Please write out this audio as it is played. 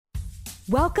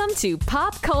Welcome to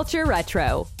Pop Culture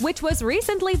Retro, which was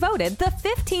recently voted the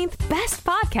 15th best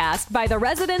podcast by the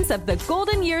residents of the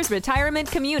Golden Years Retirement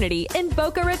Community in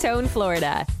Boca Raton,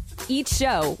 Florida. Each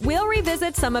show, we'll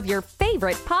revisit some of your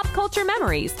favorite pop culture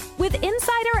memories with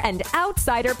insider and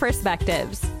outsider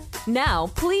perspectives. Now,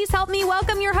 please help me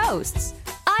welcome your hosts,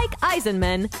 Ike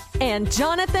Eisenman and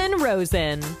Jonathan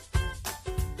Rosen.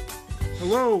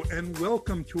 Hello, and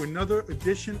welcome to another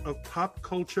edition of Pop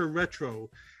Culture Retro.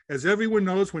 As everyone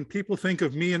knows, when people think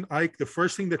of me and Ike, the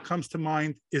first thing that comes to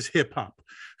mind is hip hop.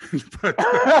 But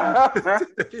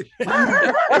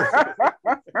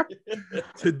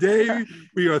today,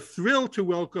 we are thrilled to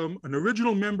welcome an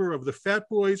original member of the Fat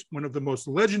Boys, one of the most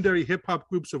legendary hip hop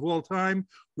groups of all time,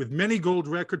 with many gold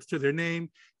records to their name.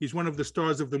 He's one of the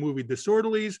stars of the movie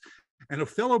Disorderlies and a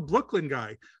fellow Brooklyn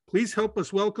guy. Please help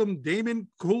us welcome Damon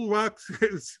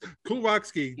Kulrocksky.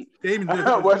 Damon,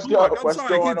 what's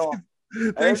going on?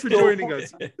 Thanks for joining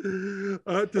us.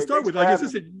 To start with, like I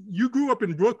said, you grew up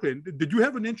in Brooklyn. Did you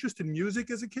have an interest in music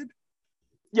as a kid?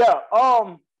 Yeah.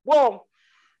 Well,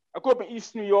 I grew up in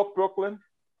East New York, Brooklyn,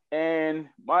 and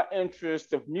my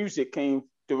interest of music came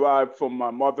derived from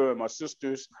my mother and my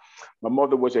sisters. My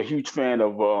mother was a huge fan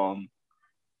of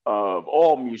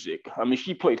all music. I mean,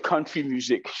 she played country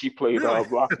music. She played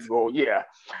rock and roll. Yeah.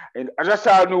 And that's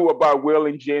how I knew about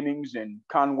Waylon Jennings and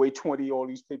Conway Twitty, all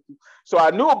these people. So I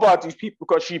knew about these people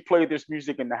because she played this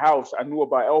music in the house. I knew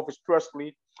about Elvis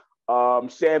Presley,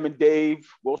 Sam and Dave,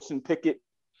 Wilson Pickett.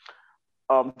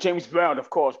 James Brown, of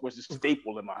course, was a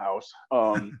staple in my house.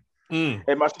 And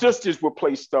my sisters would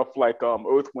play stuff like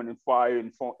Earth, Wind and Fire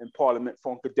and Parliament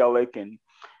Funkadelic and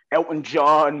Elton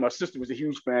John. My sister was a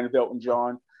huge fan of Elton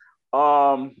John.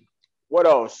 What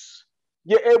else?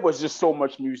 Yeah, it was just so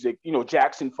much music. You know,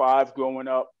 Jackson 5 growing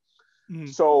up.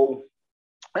 So,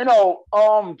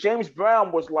 James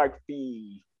Brown was like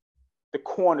the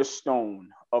cornerstone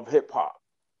of hip hop.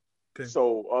 Okay.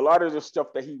 So a lot of the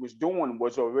stuff that he was doing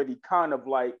was already kind of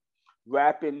like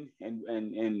rapping and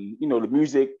the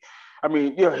music. I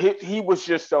mean, he was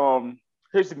just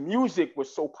his music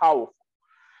was so powerful.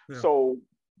 Yeah. So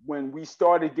when we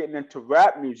started getting into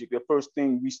rap music, the first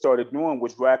thing we started doing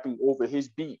was rapping over his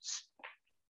beats.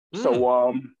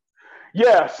 So,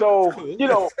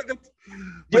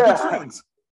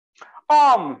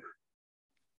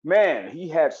 man, he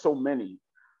had so many.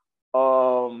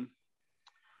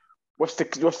 What's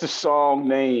the song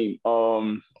name?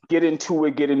 Get Into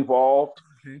It, Get Involved.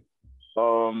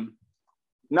 Mm-hmm.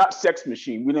 Not Sex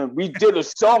Machine. We did a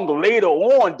song later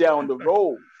on down the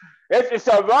road. It's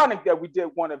ironic that we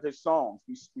did one of his songs.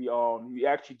 We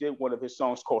actually did one of his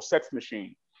songs called Sex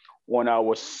Machine on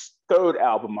our third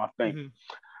album, I think. Mm-hmm.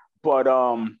 But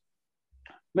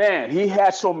man, he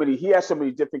had so many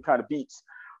different kind of beats.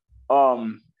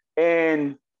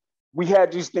 And we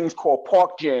had these things called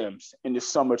park jams in the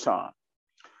summertime.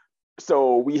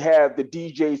 So we had the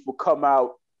DJs would come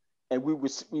out and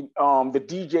the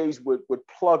DJs would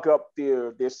plug up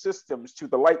their systems to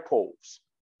the light poles.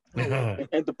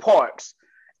 And the parks,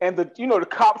 and the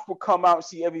cops would come out and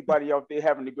see everybody out there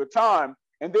having a good time,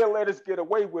 and they'll let us get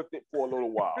away with it for a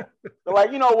little while. They're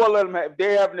like, let them have. If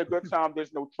they're having a good time,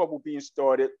 there's no trouble being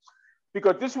started,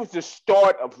 because this was the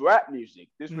start of rap music.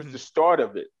 This was the start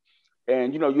of it,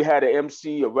 and you had an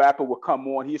MC, a rapper would come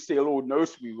on. He'd say a little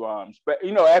nursery rhymes, but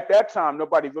at that time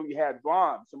nobody really had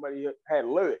rhymes. Somebody had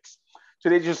lyrics, so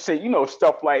they just say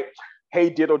stuff like, "Hey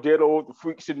diddle diddle, the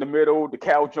freaks in the middle, the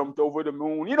cow jumped over the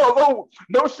moon," little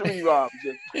nursery rhymes.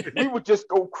 And we would just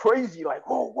go crazy, like,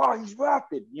 "Oh wow, he's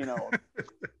rapping,"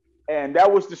 And that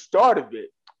was the start of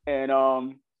it. And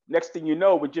next thing you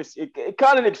know, it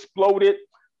kind of exploded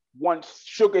once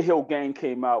Sugar Hill Gang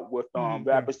came out with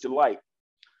Rapper's Delight.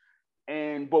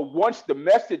 But once The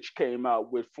Message came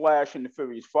out with Flash and the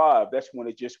Furious 5, that's when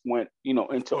it just went,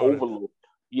 into overload.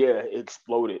 Yeah, it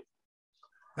exploded.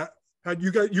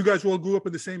 You guys all grew up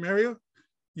in the same area?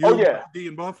 D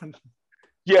and Buff?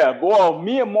 Yeah, well,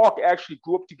 me and Mark actually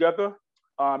grew up together.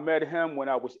 I met him when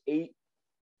I was 8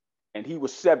 and he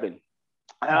was 7.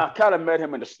 And I kind of met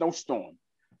him in a snowstorm.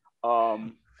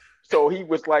 So he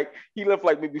lived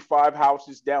like maybe 5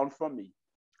 houses down from me.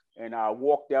 And I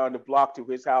walked down the block to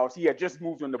his house. He had just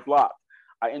moved on the block.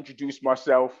 I introduced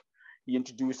myself. He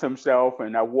introduced himself,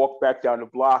 and I walked back down the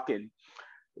block, and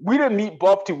we didn't meet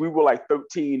Buff till we were like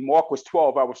 13. Mark was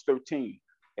 12, I was 13,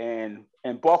 and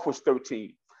Buff was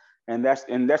 13, and that's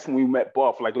when we met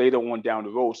Buff, like later on down the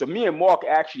road. So me and Mark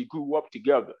actually grew up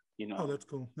together. Oh, that's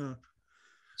cool. Yeah.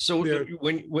 So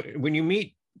when you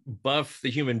meet Buff the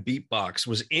Human Beatbox,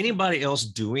 was anybody else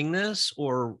doing this,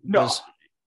 or no?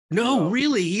 No,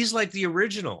 really, he's like the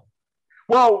original.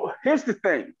 Well, here's the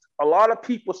thing. a lot of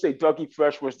people say Dougie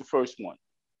Fresh was the first one.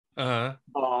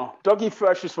 Dougie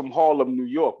Fresh is from Harlem, New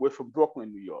York. We're from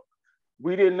Brooklyn, New York.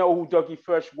 We didn't know who Dougie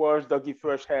Fresh was. Dougie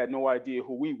Fresh had no idea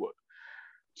who we were.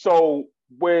 So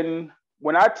when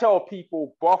I tell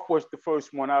people Buff was the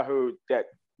first one I heard that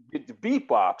did the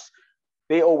beatbox,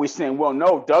 they always saying, well,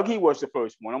 no, Dougie was the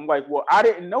first one. I'm like, well, I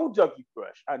didn't know Dougie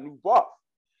Fresh. I knew Buff.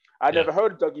 I never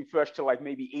heard of Dougie Fresh till like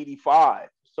maybe 85.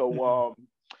 So,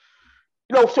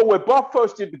 so when Buff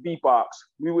first did the beatbox,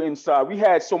 we were inside. We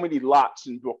had so many lots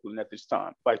in Brooklyn at this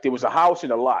time. Like there was a house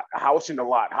and a lot, a house and a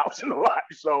lot, house and a lot.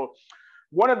 So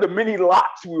one of the many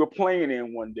lots we were playing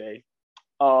in one day,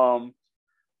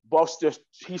 Buff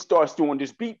he starts doing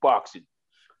this beatboxing.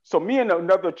 So me and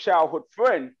another childhood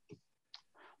friend,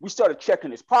 we started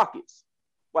checking his pockets.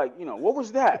 Like, what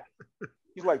was that?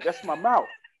 He's like, that's my mouth.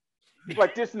 He's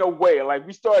like, there's no way. Like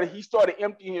he started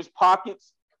emptying his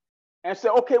pockets and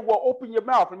said, okay, well, open your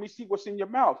mouth. Let me see what's in your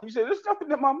mouth. He said, there's nothing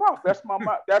in my mouth. That's my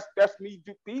mouth. That's me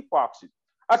beatboxing.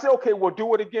 I said, okay, well,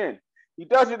 do it again. He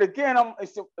does it again.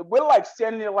 We're like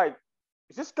standing there like,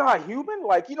 is this guy human?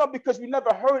 Like, because we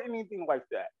never heard anything like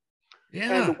that.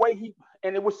 Yeah. And the way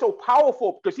it was so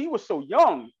powerful because he was so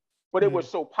young, but it was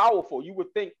so powerful. You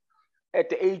would think at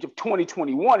the age of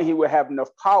 21, he would have enough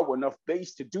power, enough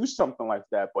base to do something like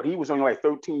that. But he was only like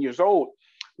 13 years old.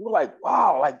 We were like,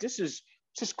 wow, like this is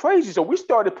just crazy. So we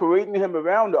started parading him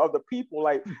around to other people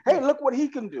like, hey, look what he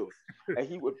can do. And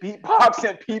he would beatbox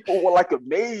and people were like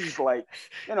amazed, like,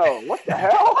 what the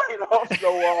hell?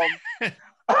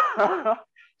 So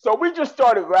so we just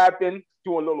started rapping,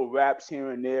 doing little raps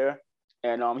here and there.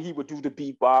 And he would do the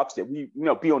beatbox and we,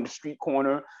 be on the street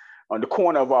corner, on the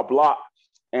corner of our block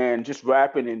and just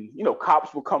rapping. And,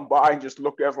 cops would come by and just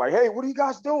look at us like, hey, what are you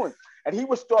guys doing? And he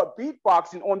would start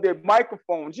beatboxing on their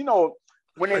microphones,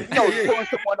 when they, pulling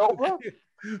someone over.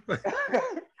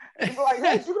 And he's like,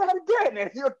 hey, do that again. And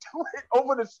he'll do it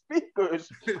over the speakers.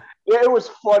 Yeah, it was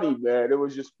funny, man. It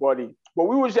was just funny. But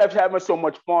we was just having so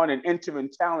much fun and entering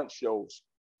talent shows.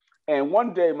 And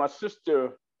one day my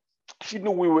sister, she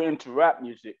knew we were into rap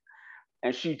music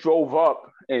and she drove up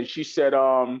and she said,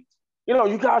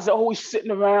 you guys are always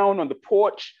sitting around on the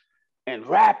porch and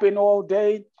rapping all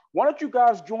day. Why don't you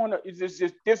guys join?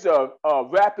 There's a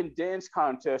rap and dance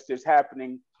contest that's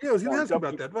happening. Yeah, I was going to ask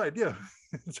about that, right? Yeah.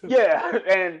 Yeah,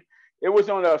 and it was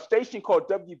on a station called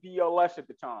WBLS at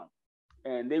the time.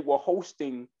 And they were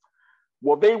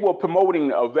they were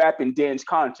promoting a rap and dance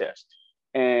contest.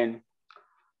 And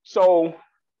so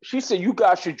she said, you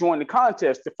guys should join the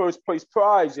contest. The first place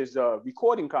prize is a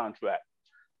recording contract.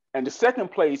 And the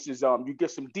second place is you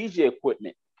get some DJ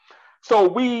equipment. So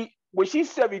when she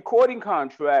said recording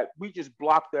contract, we just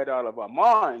blocked that out of our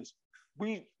minds.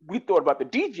 We thought about the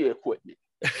DJ equipment.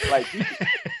 Like,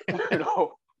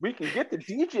 we can get the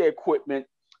DJ equipment,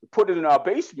 put it in our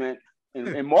basement,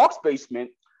 in Mark's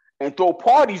basement, and throw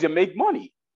parties and make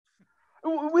money.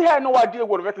 We had no idea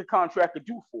what a record contract could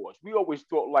do for us. We always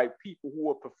thought like people who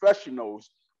were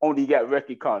professionals only got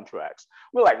record contracts.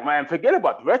 We're like, man, forget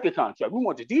about the record contract. We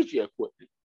want the DJ equipment.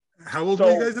 How old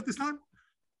were you guys at this time?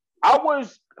 I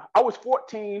was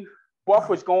 14. Buff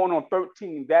was going on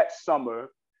 13 that summer,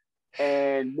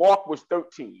 and Mark was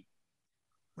 13.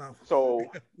 Wow. So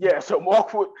yeah, so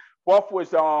Buff was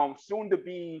soon to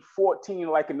be 14,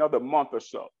 like another month or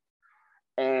so.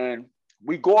 And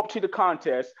we go up to the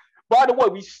contest. By the way,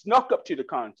 we snuck up to the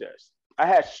contest. I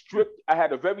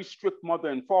had a very strict mother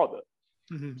and father.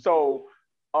 Mm-hmm. So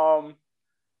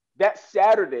that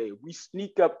Saturday, we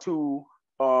sneak up to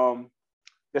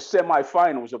the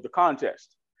semifinals of the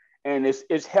contest. And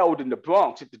it's held in the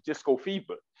Bronx at the Disco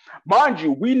Fever. Mind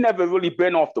you, we never really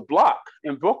been off the block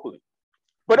in Brooklyn.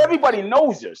 But everybody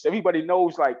knows us. Everybody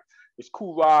knows like it's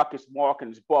Kool Rock, it's Mark,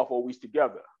 and it's Buff always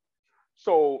together.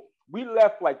 So we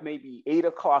left like maybe 8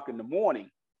 o'clock in the morning.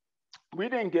 We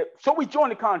joined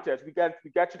the contest. We got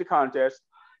to the contest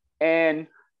and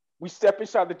we step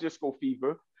inside the Disco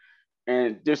Fever,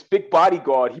 and this big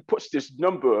bodyguard, he puts this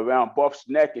number around Buff's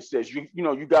neck and says,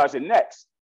 you guys are next.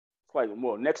 It's like,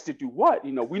 well, next to do what?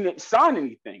 We didn't sign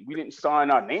anything. We didn't sign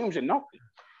our names or nothing.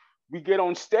 We get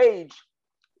on stage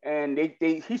and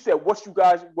he said, what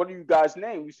are you guys'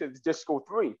 name? We said, it's Disco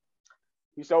 3.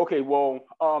 He said, okay, well,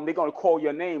 they're going to call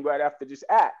your name right after this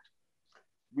act.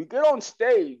 We get on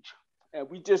stage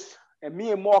and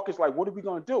me and Mark is like, what are we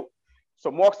going to do? So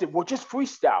Mark said, well, just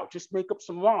freestyle, just make up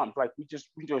some rhymes. Like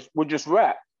we'll just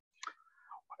rap.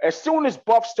 As soon as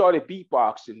Buff started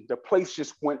beatboxing, the place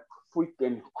just went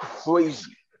freaking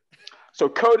crazy. So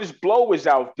Curtis Blow is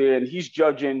out there and he's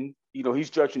judging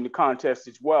the contest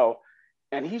as well.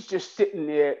 And he's just sitting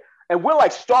there and we're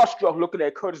like starstruck looking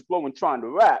at Curtis Blow and trying to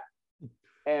rap.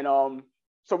 And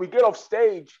so we get off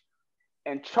stage,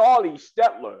 and Charlie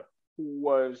Stetler, who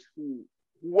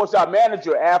was our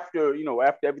manager after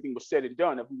everything was said and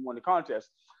done, after we won the contest,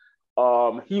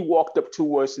 he walked up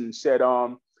to us and said,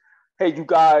 hey, you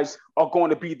guys are going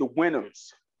to be the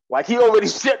winners. Like, he already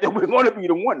said that we're going to be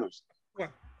the winners. Yeah.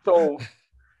 So,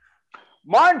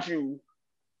 mind you,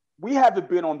 we haven't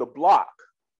been on the block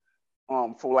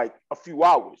for like a few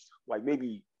hours, like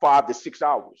maybe 5 to 6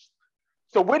 hours.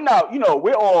 So we're now,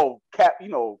 we're all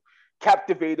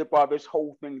captivated by this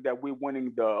whole thing that we're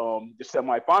winning the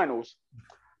semifinals.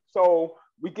 So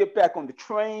we get back on the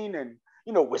train and,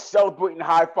 we're celebrating,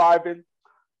 high-fiving.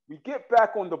 We get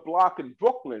back on the block in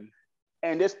Brooklyn,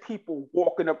 and there's people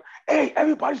walking up. Hey,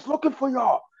 everybody's looking for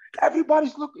y'all.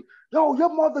 Everybody's looking. Yo,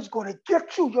 your mother's going to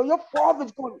get you. Yo, your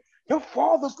father's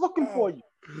looking for you.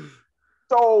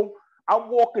 So I'm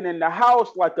walking in the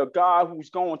house like a guy who's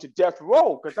going to death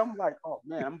row, because I'm like, oh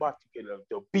man, I'm about to get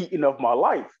the beating of my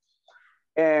life.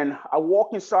 And I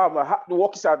walk inside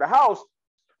the house.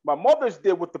 My mother's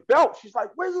there with the belt. She's like,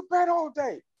 where you been all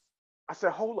day? I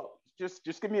said, hold up, just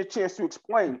give me a chance to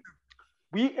explain.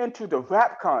 We entered the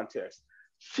rap contest.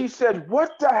 She said,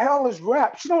 what the hell is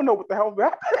rap? She don't know what the hell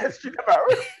rap is. She never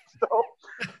heard it. So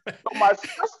my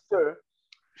sister,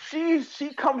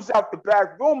 she comes out the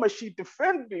back room and she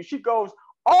defended me. She goes,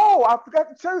 oh, I forgot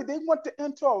to tell you, they want to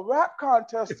enter a rap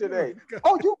contest today.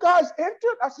 Oh, you guys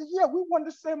entered? I said, yeah, we won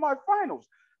the semifinals.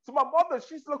 So my mother,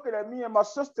 she's looking at me and my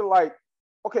sister like,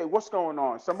 okay, what's going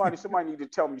on? Somebody need to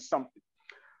tell me something.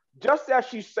 Just as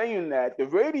she's saying that, the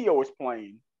radio is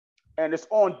playing, and it's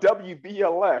on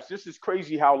WBLS. This is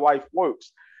crazy how life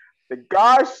works. The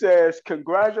guy says,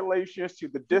 congratulations to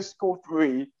the Disco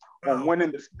 3 on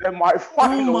winning the semifinals.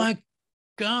 Oh my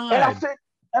God.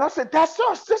 And I said, that's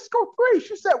us, Disco 3.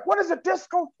 She said, what is a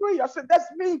Disco 3? I said, that's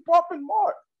me, Buff and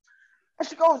Mark. And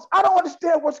she goes, I don't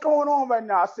understand what's going on right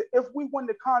now. I said, if we win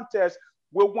the contest,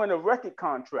 we'll win a record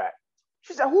contract.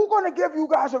 She said, who's going to give you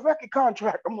guys a record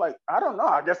contract? I'm like, I don't know.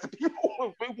 I guess the people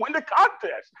will win the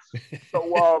contest.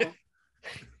 So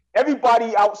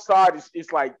everybody outside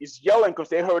is yelling because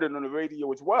they heard it on the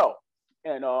radio as well.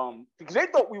 And because they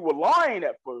thought we were lying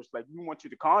at first, like we went to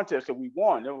the contest and we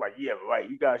won. They were like, yeah, right,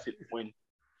 you guys didn't win.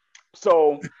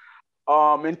 So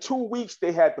in 2 weeks,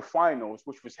 they had the finals,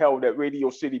 which was held at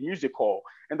Radio City Music Hall.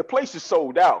 And the place is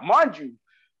sold out. Mind you,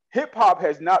 hip hop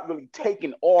has not really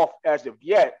taken off as of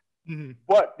yet. Mm-hmm.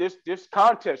 But this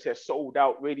contest has sold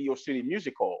out Radio City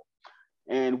Music Hall,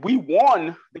 and we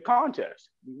won the contest.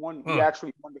 We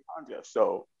actually won the contest.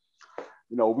 So,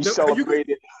 we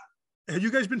celebrated. Have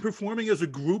you guys been performing as a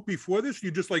group before this?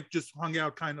 You just hung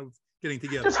out, kind of getting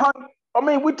together.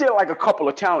 We did like a couple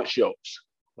of talent shows,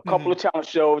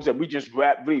 and we just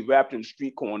really rapped in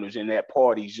street corners and at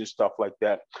parties and stuff like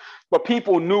that. But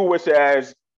people knew us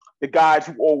as the guys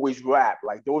who always rap.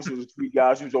 Like, those are the 3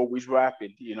 guys who's always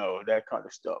rapping, that kind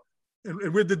of stuff.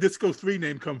 And where did the Disco 3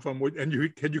 name come from?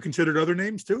 And had you considered other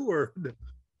names too, or?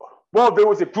 Well, there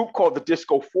was a group called the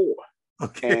Disco 4,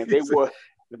 and they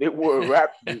were a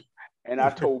rap group. And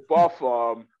I told Buff,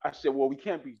 I said, well, we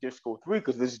can't be Disco 3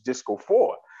 because this is Disco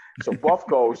 4. So Buff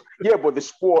goes, yeah, but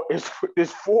there's 4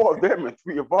 of them and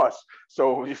 3 of us.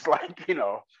 So it's like,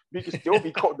 we can still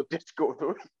be called the Disco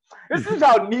 3. This is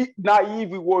how naive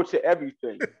we were to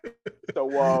everything.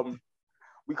 So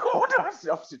we called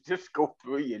ourselves the Disco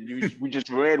 3, and we just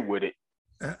ran with it.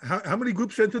 How many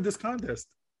groups entered this contest?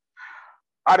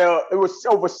 It was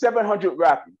over 700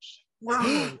 rappers.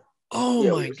 Wow. Oh,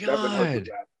 yeah, my God.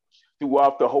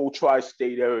 Throughout the whole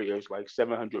tri-state area, it's like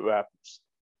 700 rappers.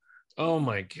 Oh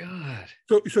my God!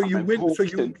 So you win. So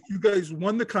you guys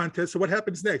won the contest. So what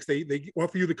happens next? They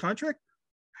offer you the contract?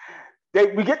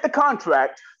 We get the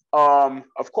contract.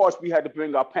 Of course, we had to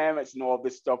bring our parents and all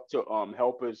this stuff to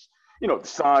help us,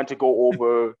 sign, to go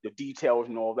over the details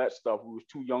and all that stuff. We was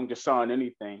too young to sign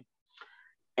anything.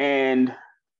 And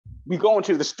we go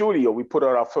into the studio. We put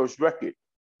out our first record,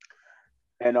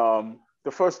 and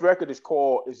the first record is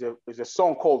a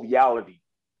song called Reality,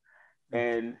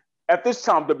 and at this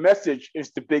time, The Message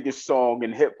is the biggest song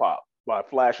in hip hop by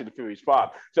Flash and the Furious 5.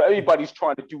 So everybody's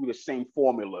trying to do the same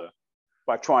formula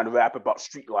by trying to rap about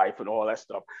street life and all that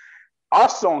stuff. Our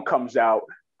song comes out.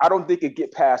 I don't think it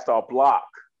get past our block.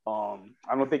 I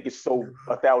don't think it sold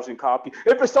 1,000 copies.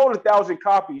 If it sold 1,000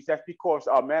 copies, that's because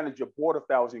our manager bought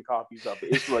 1,000 copies of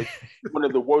it. It's like one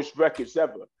of the worst records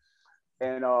ever.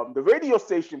 And the radio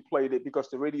station played it because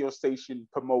the radio station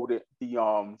promoted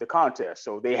the contest.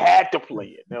 So they had to play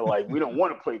it. They're like, we don't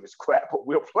want to play this crap, but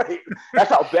we'll play it.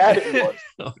 That's how bad it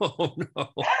was. Oh, no.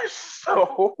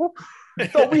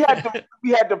 So we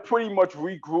had to pretty much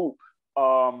regroup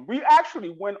We actually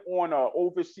went on an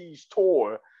overseas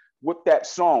tour with that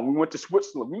song. We went to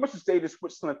Switzerland. We must have stayed in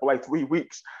Switzerland for like 3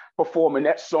 weeks, performing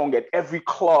that song at every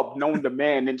club known to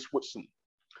man in Switzerland,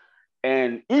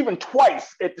 and even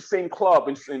twice at the same club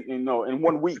in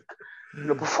 1 week,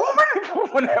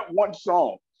 performing that one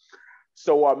song.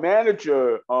 So our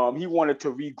manager, he wanted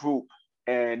to regroup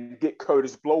and get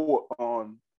Kurtis Blow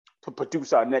on to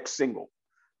produce our next single,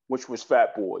 which was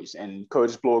Fat Boys, and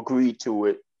Kurtis Blow agreed to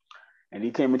it. And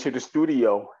he came into the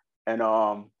studio, and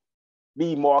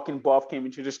me, Mark, and Buff came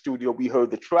into the studio. We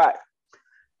heard the track.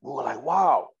 We were like,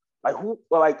 wow, like who?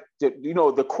 Like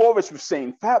the chorus was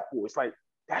saying Fat Boys. Like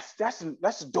that's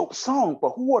a dope song,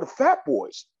 but who are the Fat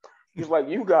Boys? He's like,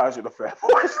 you guys are the Fat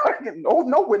Boys. Like,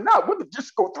 no, we're not. We're the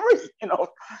Disco 3,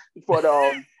 But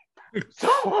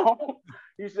so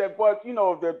he said, but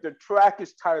the track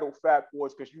is titled Fat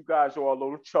Boys because you guys are a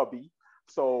little chubby.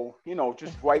 So,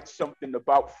 just write something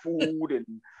about food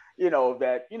and,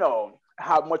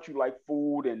 how much you like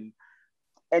food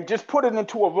and just put it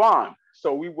into a rhyme.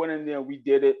 So we went in there and we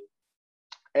did it.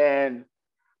 And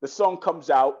the song comes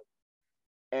out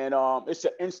and it's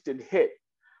an instant hit.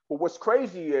 But what's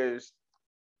crazy is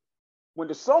when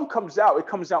the song comes out, it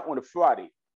comes out on a Friday.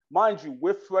 Mind you,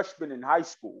 we're freshmen in high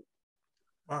school.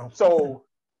 Wow. So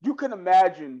you can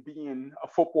imagine being a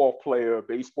football player,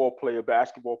 baseball player,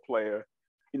 basketball player,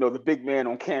 the big man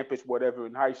on campus, whatever,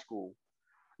 in high school.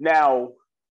 Now,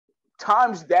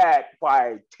 times that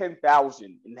by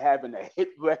 10,000 and having a hit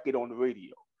record on the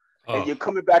radio. Oh. And you're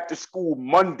coming back to school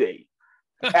Monday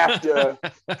after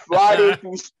Friday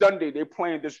through Sunday, they're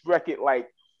playing this record like,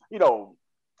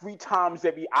 3 times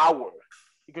every hour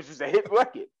because it's a hit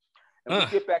record. And we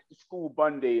get back to school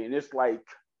Monday and it's like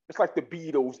the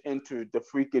Beatles entered the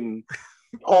freaking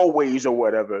hallways or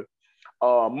whatever.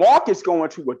 Mark is going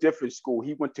to a different school.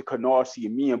 He went to Canarsie,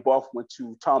 and me and Buff went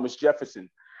to Thomas Jefferson.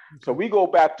 Okay. So we go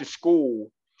back to school.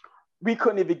 We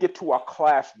couldn't even get to our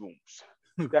classrooms.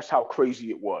 That's how crazy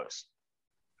it was.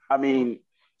 I mean,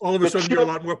 all of a sudden you're a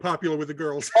lot more popular with the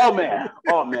girls. Oh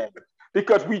man.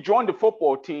 Because we joined the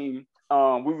football team.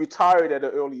 We retired at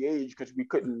an early age because we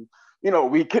couldn't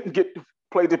get to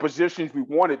play the positions we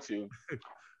wanted to.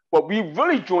 But we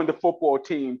really joined the football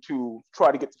team to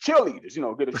try to get the cheerleaders,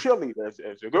 get a cheerleader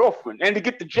as a girlfriend, and to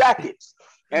get the jackets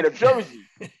and a jersey.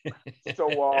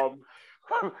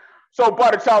 So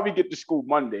by the time we get to school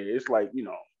Monday, it's like,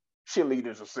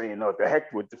 cheerleaders are saying, "No, the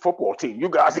heck with the football team. You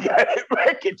guys got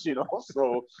records,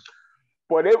 So,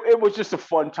 but it was just a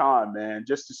fun time, man.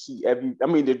 Just to see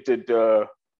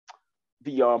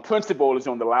the principal is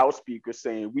on the loudspeaker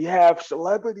saying, "We have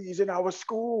celebrities in our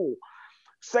school.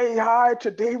 Say hi to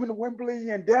David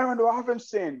Wembley and Darren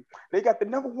Robinson. They got the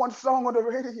 #1 song on the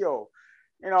radio."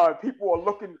 People are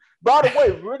looking. By the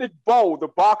way, Riddick Bowe, the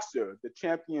boxer, the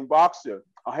champion boxer,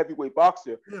 a heavyweight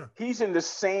boxer, he's in the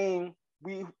same.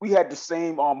 We had the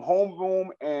same homeroom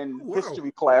and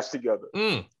history class together.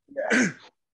 Yeah.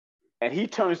 And he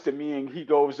turns to me and he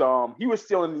goes, he was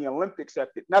still in the Olympics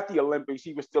not the Olympics,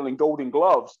 he was still in Golden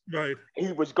Gloves. Right.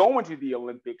 He was going to the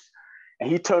Olympics. And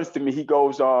he turns to me, he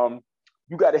goes,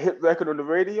 you got a hit record on the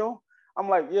radio? I'm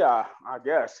like, yeah, I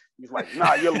guess. He's like,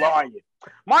 nah, you're lying.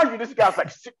 Mind you, this guy's like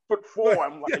 6'4".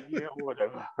 I'm like, yeah,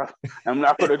 whatever. I'm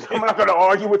not gonna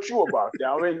argue with you about that. I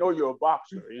already know you're a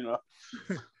boxer,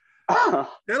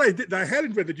 That I did. I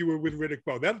hadn't read that you were with Riddick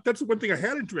Bowe. That's the one thing I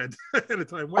hadn't read ahead of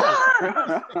time.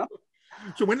 Wow.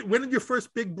 So when did your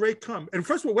first big break come? And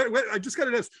first of all, I just got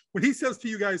to ask, when he says to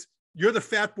you guys, "You're the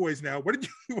Fat Boys now," what did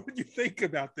you think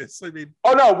about this? I mean,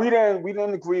 oh no, we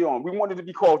didn't agree on. We wanted to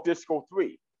be called Disco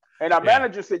 3, and our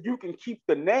manager said you can keep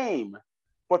the name,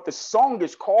 but the song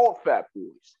is called Fat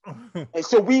Boys. And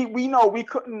so we know we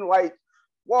couldn't I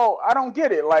don't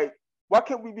get it. Like, why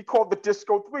can't we be called the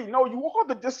Disco 3? No, you are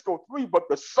the Disco 3, but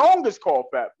the song is called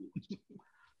Fat Boys.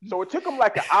 So it took them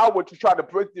like an hour to try to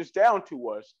break this down to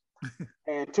us.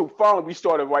 And until finally we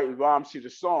started writing rhymes to the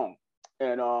song.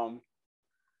 And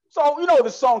so, the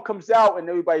song comes out and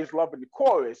everybody's loving the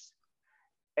chorus.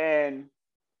 And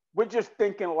we're just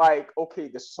thinking like, okay,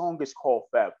 the song is called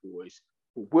Fat Boys.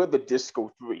 We're the Disco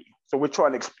 3. So we're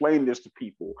trying to explain this to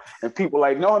people. And people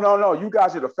are like, no, you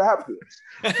guys are the Fat Boys.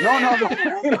 No,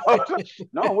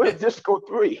 no, we're Disco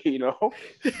 3,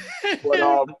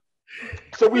 But,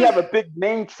 so we have a big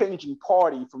name-changing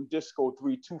party from Disco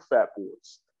 3 to Fat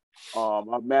Boys.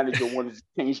 Our manager wanted to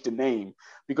change the name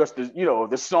because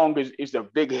the song is a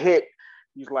big hit.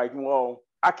 He's like, well,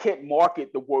 I can't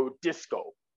market the word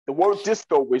disco. The word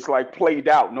disco is like played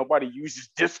out. Nobody uses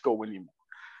disco anymore.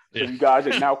 So you guys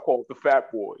are now called the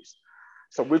Fat Boys.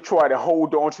 So we try to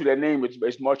hold on to that name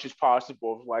as much as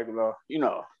possible. Like,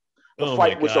 The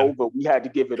fight was over. We had to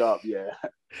give it up. Yeah.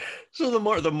 So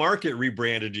the market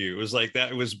rebranded you. It was like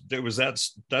that. It was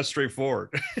that straightforward.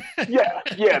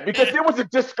 yeah. Because there was a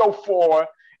Disco 4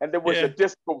 and there was a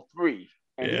Disco 3.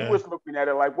 And he was looking at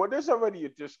it like, well, there's already a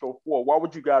Disco 4. Why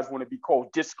would you guys want to be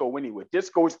called Disco anyway?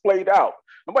 Disco is played out.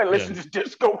 Nobody listens to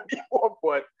Disco anymore,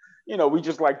 but we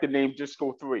just like the name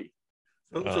Disco 3.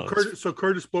 So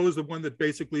Kurtis Blow is the one that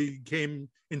basically became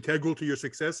integral to your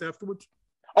success afterwards?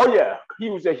 Oh yeah, he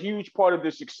was a huge part of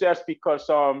the success because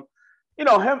him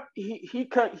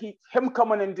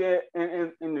coming in there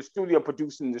in the studio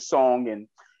producing the song, and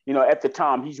at the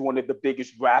time he's one of the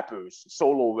biggest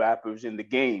solo rappers in the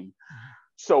game.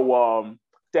 So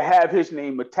to have his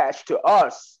name attached to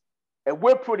us, and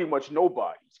we're pretty much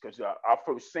nobodies because our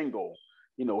first single,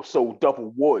 sold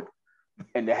double wood,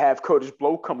 and to have Kurtis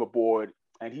Blow come aboard,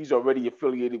 and he's already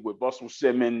affiliated with Russell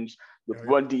Simmons, with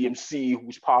Run DMC,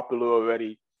 who's popular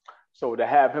already. So to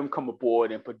have him come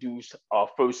aboard and produce our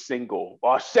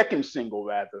second single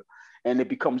rather, and it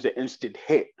becomes an instant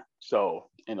hit. So,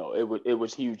 it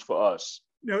was huge for us.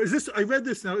 Now, I read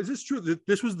this now, is this true that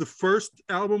this was the first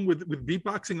album with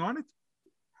beatboxing on it?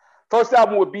 First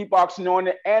album with beatboxing on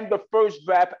it, and the first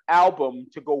rap album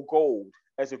to go gold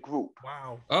as a group.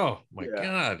 Wow. Oh my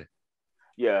God.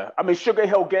 Yeah. I mean, Sugar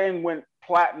Hill Gang went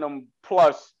platinum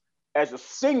plus as a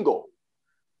single,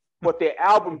 but their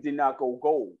album did not go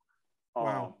gold.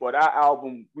 Wow. But our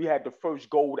album, we had the first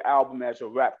gold album as a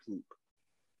rap group.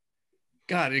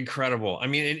 God, incredible. I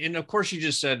mean, and of course you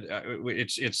just said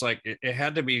it's like it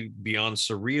had to be beyond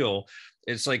surreal.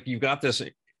 It's like you got this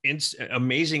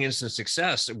amazing instant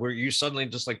success where you suddenly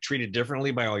just like treated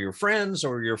differently by all your friends,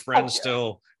 or your friends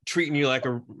still treating you like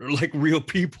real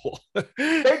people.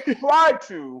 They try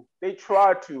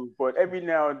to, but every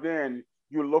now and then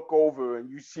you look over and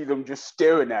you see them just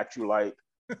staring at you like,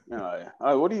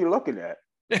 what are you looking at?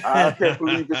 I can't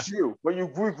believe it's you. Well, you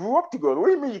grew up together. What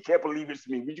do you mean you can't believe it's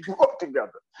me? We grew up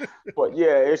together. But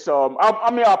yeah, it's I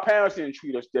mean, our parents didn't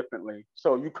treat us differently.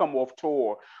 So you come off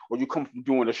tour or you come from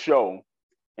doing a show,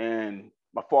 and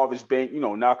my father's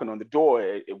knocking on the door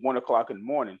at 1:00 in the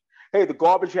morning. Hey, the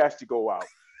garbage has to go out.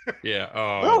 Yeah.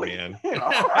 Oh really? Man.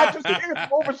 I just came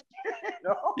from overseas.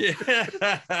 Yeah.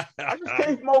 I just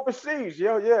came from overseas.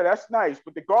 Yeah, that's nice,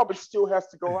 but the garbage still has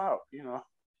to go out.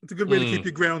 It's a good way to keep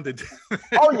you grounded.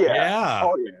 Oh yeah.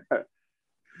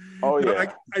 Oh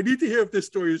yeah. I need to hear if this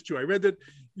story is true. I read that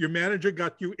your manager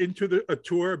got you into a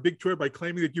big tour, by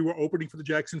claiming that you were opening for the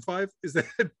Jackson 5. Is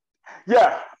that?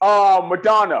 Yeah.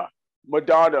 Madonna.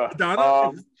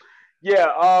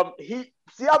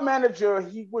 Our manager,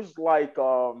 he was like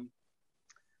a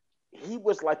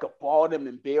Barnum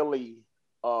and Bailey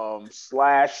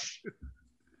slash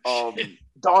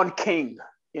Don King.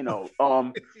 He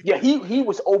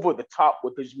was over the top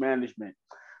with his management.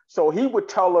 So he would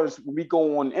tell us when we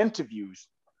go on interviews,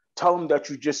 tell them that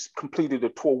you just completed a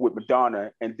tour with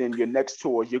Madonna, and then your next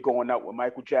tour, you're going out with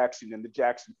Michael Jackson and the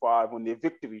Jackson 5 on their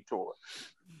victory tour.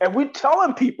 And we're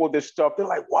telling people this stuff. They're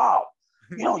like, wow,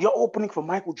 you're opening for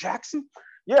Michael Jackson?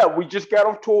 Yeah, we just got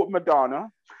off tour with Madonna.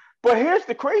 But here's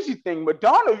the crazy thing.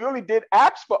 Madonna really did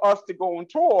ask for us to go on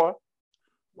tour,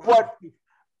 but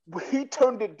he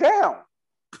turned it down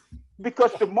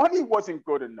because the money wasn't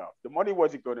good enough.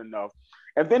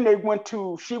 And then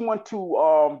she went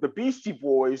to the Beastie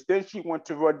Boys. Then she went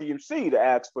to Run DMC to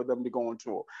ask for them to go on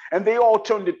tour. And they all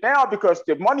turned it down because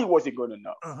the money wasn't good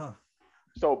enough. Uh-huh.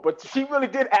 So, but she really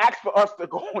did ask for us to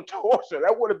go on tour. So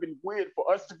that would have been weird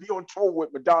for us to be on tour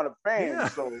with Madonna fans. Yeah.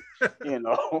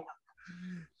 So,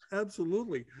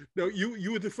 Absolutely. No,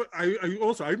 you were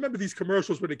I remember these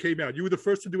commercials when it came out. You were the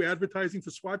first to do advertising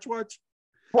for Swatch Watch.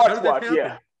 Swatch Watch,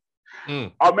 yeah.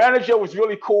 Our manager was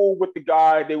really cool with the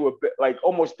guy. They were like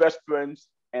almost best friends,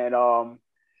 and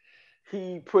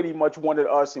he pretty much wanted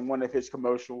us in one of his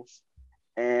commercials.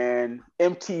 And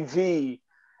MTV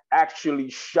actually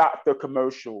shot the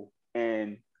commercial,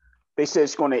 and they said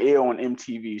it's going to air on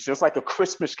MTV. So it's like a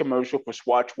Christmas commercial for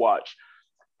Swatch Watch,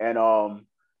 and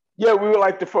we were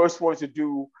like the first ones to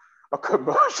do a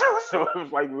commercial. So it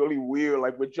was like really weird.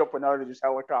 Like we're jumping out of this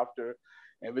helicopter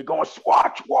and we're going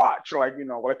Swatch Watch, like,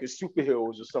 like a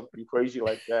superheroes or something crazy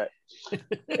like that.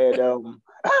 And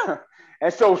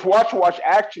and so Swatch Watch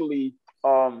actually,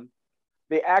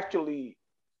 they actually,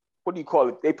 what do you call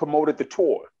it? They promoted the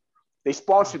tour. They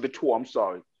sponsored the tour, I'm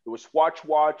sorry. It was Swatch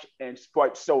Watch and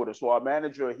Sprite Soda. So our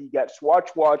manager, he got Swatch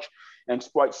Watch and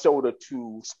Sprite Soda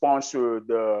to sponsor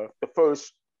the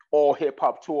first all hip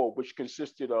hop tour, which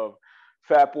consisted of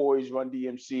Fat Boys, Run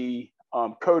DMC,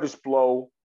 Kurtis Blow,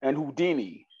 and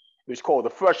Houdini. It was called the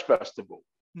Fresh Festival.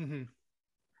 Mm-hmm.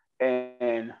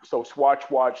 And so Swatch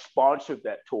Watch sponsored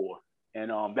that tour.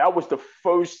 And that was the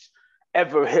first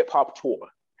ever hip hop tour.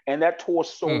 And that tour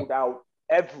sold out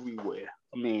everywhere.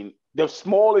 I mean, the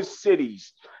smallest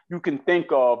cities you can think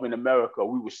of in America,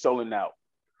 we were selling out.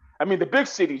 I mean, the big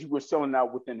cities we were selling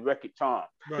out within record time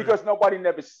because nobody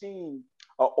never seen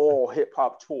an all hip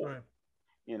hop tour,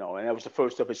 you know, and that was the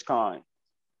first of its kind.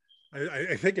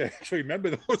 I think I actually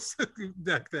remember those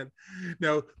back then.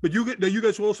 Now, but you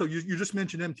guys also, you just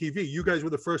mentioned MTV. You guys were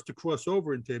the first to cross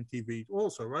over into MTV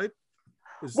also, right?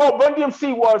 Well, Run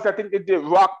DMC was, I think they did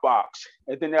Rock Box.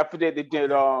 And then after that, they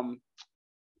did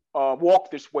Walk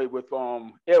This Way with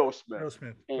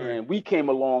Aerosmith. And we came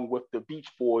along with the Beach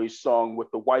Boys song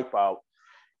with the Wipeout.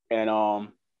 And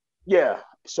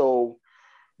so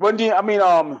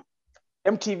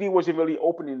MTV wasn't really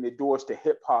opening the doors to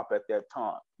hip hop at that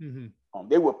time. Mm-hmm.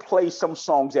 They would play some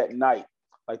songs at night,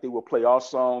 like they would play our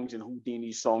songs and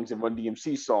Houdini's songs and Run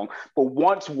DMC song. But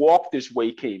once Walk This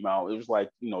Way came out, it was like,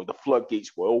 you know, the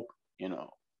floodgates were open, you know.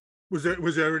 Was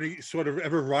there any sort of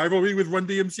ever rivalry with Run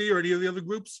DMC or any of the other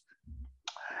groups?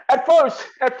 At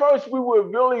first we were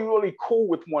really, really cool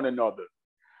with one another.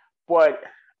 But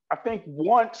I think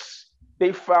once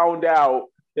they found out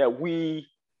that we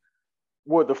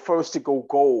were the first to go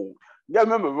gold. You gotta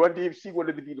remember, Run DMC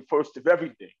wanted to be the first of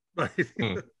everything.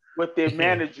 With their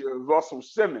manager, Russell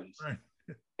Simmons. Right.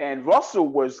 And Russell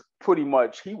was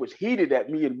he was heated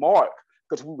at me and Mark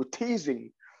because we were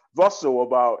teasing Russell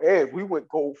about, hey, we went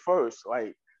gold first.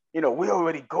 Like, you know, we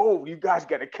already gold. You guys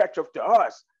got to catch up to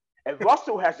us. And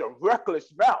Russell has a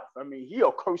reckless mouth. I mean,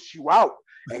 he'll curse you out.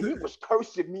 And he was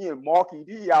cursing me and Marky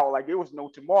D out like it was no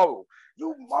tomorrow.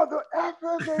 You mother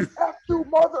effers and F you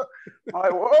mother. I'm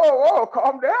like, whoa,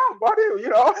 calm down, buddy. You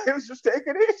know, it was just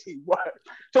taking it easy.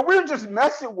 So we were just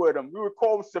messing with him. We were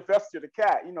calling Sylvester the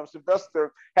cat. You know,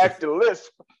 Sylvester had the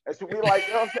lisp. And so we were like,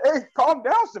 hey, calm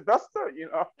down, Sylvester, you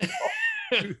know.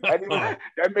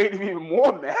 That made him even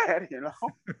more mad, you know.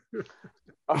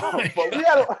 But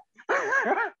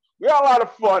we had a lot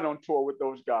of fun on tour with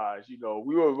those guys. You know,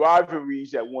 we were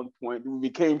rivalries at one point. We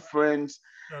became friends.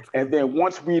 And then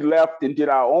once we left and did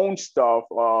our own stuff,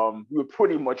 we were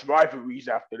pretty much rivalries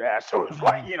after that. So it's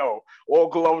like, you know, all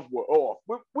gloves were off.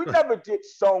 We never did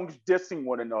songs dissing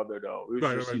one another, though. It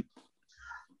was just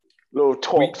little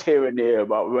talks here and there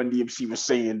about Run DMC was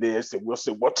saying this. And we'll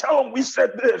say, well, tell them we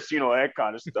said this, you know, that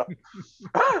kind of stuff.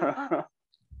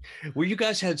 Well, you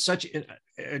guys had such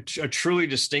a truly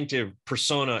distinctive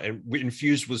persona and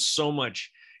infused with so much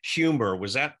humor.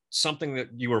 Was that something that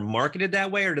you were marketed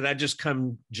that way, or did that just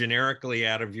come generically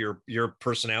out of your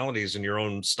personalities and your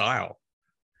own style?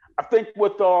 I think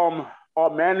with our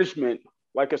management,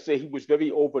 like I said, he was very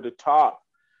over the top.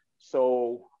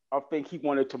 So I think he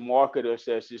wanted to market us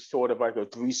as this sort of like a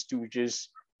Three Stooges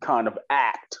kind of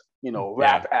act, you know,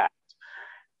 rap act.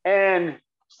 And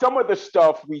some of the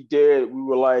stuff we did, we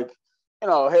were like, you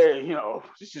know, hey, you know,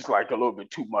 this is like a little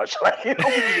bit too much. Like, you know,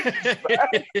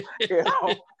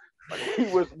 but he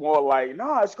was more like,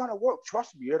 no, it's gonna work.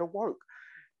 Trust me, it'll work.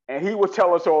 And he would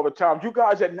tell us all the time, you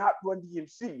guys are not Run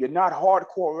DMC. You're not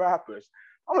hardcore rappers.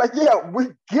 I'm like, yeah, we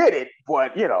get it,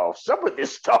 but you know, some of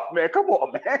this stuff, man, come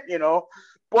on, man, you know.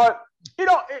 But you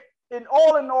know, in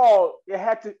all, it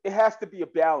has to be a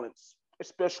balance,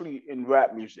 especially in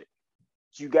rap music.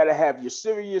 So you got to have your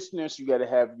seriousness, you got to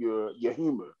have your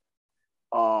humor,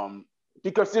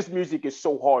 because this music is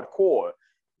so hardcore.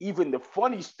 Even the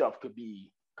funny stuff could be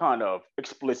kind of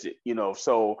explicit, you know.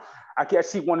 So I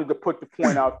guess he wanted to put the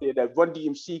point out there that Run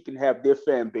DMC can have their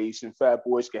fan base and Fat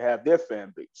Boys can have their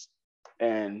fan base,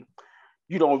 and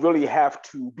you don't really have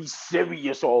to be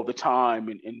serious all the time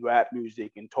in rap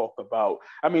music and talk about.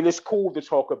 I mean, it's cool to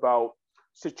talk about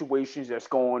situations that's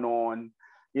going on,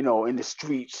 you know, in the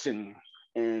streets and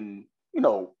you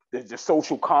know, the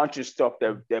social conscious stuff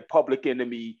that Public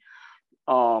Enemy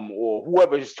or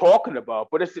whoever is talking about.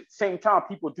 But at the same time,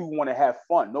 people do want to have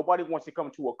fun. Nobody wants to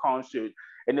come to a concert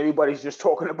and everybody's just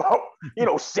talking about, you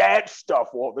know, sad stuff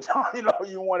all the time. You know,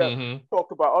 you want to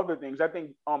talk about other things. I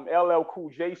think LL Cool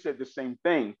J said the same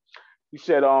thing. He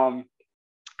said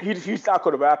he's not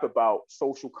going to rap about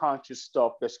social conscious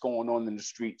stuff that's going on in the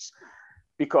streets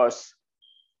because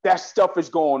that stuff is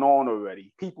going on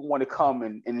already. People want to come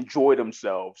and enjoy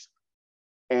themselves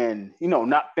and, you know,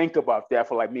 not think about that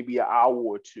for like maybe an hour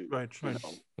or two. Right. You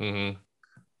know?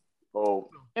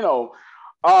 So, you know,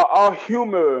 our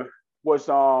humor wasn't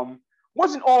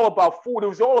all about food. It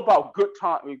was all about good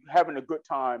time, having a good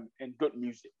time and good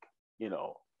music, you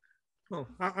know. Well,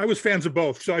 I was fans of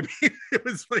both. So, I mean, it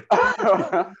was like,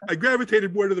 I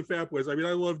gravitated more to the Fat Boys. I mean,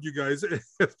 I loved you guys.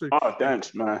 Oh,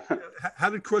 thanks, man. How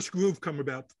did Crush Groove come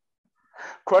about?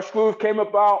 Crush Groove came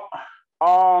about.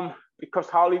 because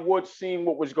Hollywood seen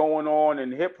what was going on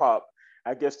in hip hop,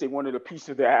 I guess they wanted a piece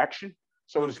of the action,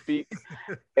 so to speak.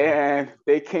 And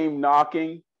they came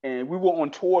knocking, and we were on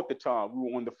tour at the time. We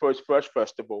were on the first Fresh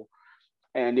Festival,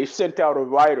 and they sent out a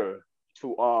writer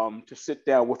to sit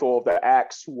down with all the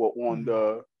acts who were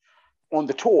on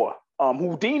the tour.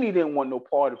 Houdini didn't want no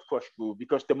part of Krush Groove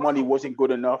because the money wasn't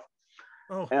good enough.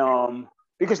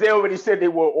 Because they already said they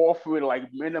were offering like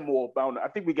minimal amount. I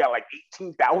think we got like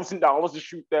 $18,000 to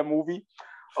shoot that movie.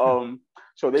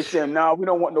 So they said, nah, we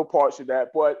don't want no parts of that.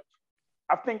 But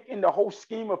I think in the whole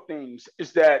scheme of things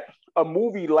is that a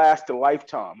movie lasts a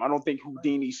lifetime. I don't think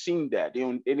Houdini's seen that. They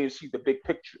didn't see the big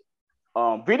picture.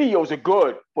 Videos are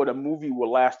good, but a movie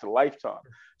will last a lifetime.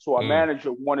 So our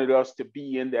manager wanted us to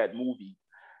be in that movie.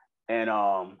 And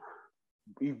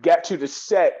we got to the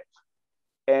set,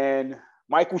 and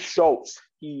Michael Schultz,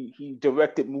 he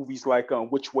directed movies like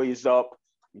Which Way Is Up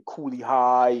and Cooley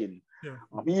High, and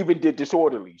he even did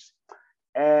Disorderlies.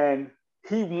 And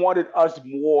he wanted us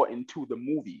more into the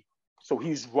movie. So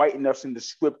he's writing us in the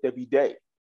script every day.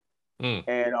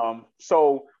 And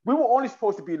so we were only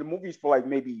supposed to be in the movies for like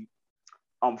maybe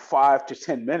 5 to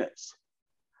 10 minutes.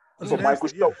 So Michael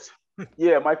Schultz.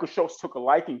 Michael Schultz took a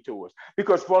liking to us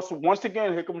because once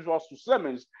again, here comes Russell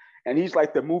Simmons, and he's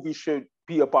like, the movie should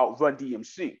be about Run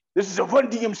DMC. This is a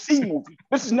Run DMC movie.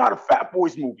 This is not a Fat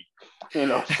Boys movie, you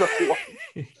know.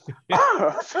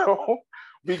 So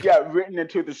we got written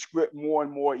into the script more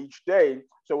and more each day.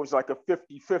 So it was like a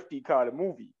 50-50 kind of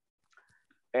movie.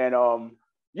 And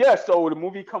so the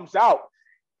movie comes out.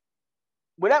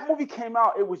 When that movie came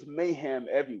out, it was mayhem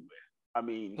everywhere. I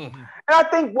mean, and I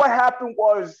think what happened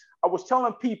was, I was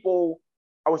telling people,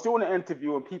 I was doing an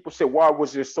interview, and people said, why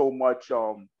was there so much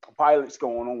violence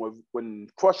going on when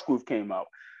Krush Groove came out?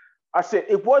 I said,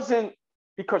 it wasn't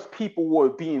because people were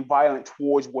being violent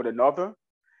towards one another.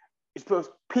 It's because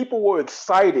people were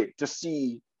excited to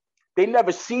see, they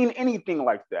never seen anything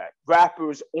like that,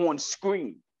 rappers on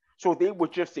screen. So they were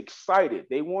just excited.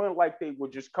 They weren't like they were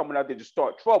just coming out there to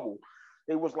start trouble.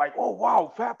 They was like, oh,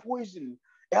 wow, Fat Boys and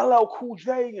LL Cool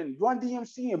J and Run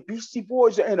DMC and Beastie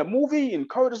Boys are in a movie, and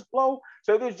Curtis Blow.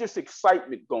 So there's just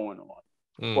excitement going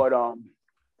on. But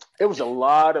it was a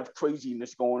lot of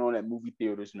craziness going on at movie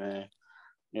theaters, man.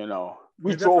 You know,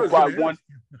 we drove by one.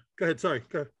 Go ahead, sorry.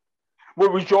 Go ahead.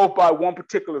 Well, we drove by one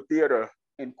particular theater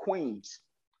in Queens,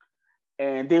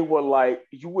 and they were like,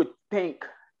 you would think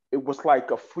it was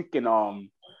like a freaking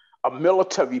a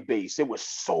military base. There were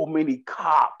so many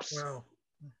cops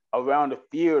around the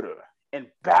theater, and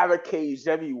barricades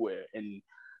everywhere, and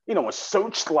you know, and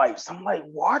searchlights. I'm like,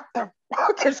 what the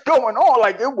fuck is going on?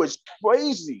 Like, it was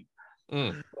crazy.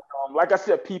 Like I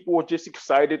said, people were just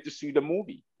excited to see the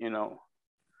movie, you know.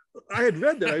 I had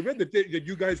read that. I read that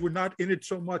you guys were not in it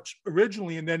so much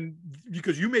originally, and then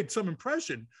because you made some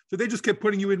impression, so they just kept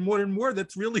putting you in more and more.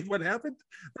 That's really what happened.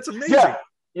 That's amazing.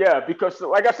 Yeah, because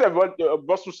like I said,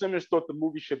 Russell Simmons thought the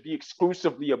movie should be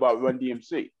exclusively about Run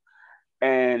DMC.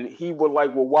 And he was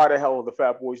like, well, why the hell are the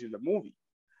Fat Boys in the movie?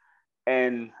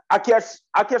 And I guess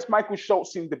Michael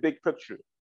Schultz seen the big picture.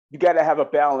 You got to have a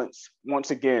balance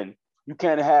once again. You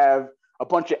can't have a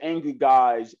bunch of angry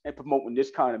guys and promoting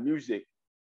this kind of music.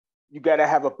 You got to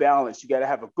have a balance. You got to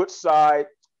have a good side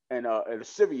and a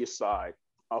serious side,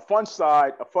 a fun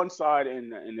side,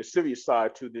 and a serious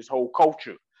side to this whole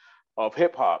culture of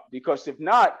hip hop. Because if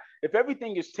not, if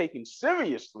everything is taken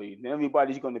seriously, then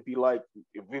everybody's going to be like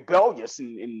rebellious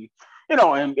and you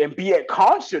know, and be at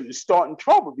concert and starting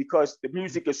trouble, because the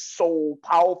music is so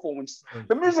powerful, and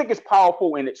the music is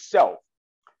powerful in itself.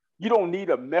 You don't need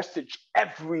a message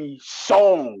every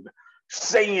song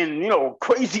saying, you know,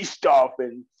 crazy stuff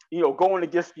and, you know, going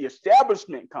against the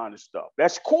establishment kind of stuff.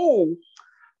 That's cool,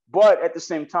 but at the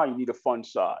same time, you need a fun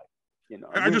side. You know,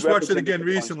 I just watched it again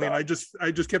recently, and I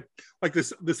just kept like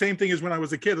this. The same thing as when I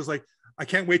was a kid. It's like, I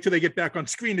can't wait till they get back on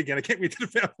screen again. I can't wait till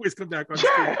the Fat Boys come back on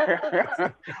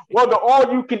screen. Well, the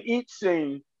All You Can Eat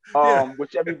scene,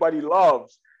 which everybody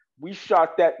loves, we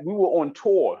shot that. We were on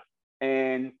tour,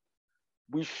 and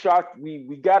we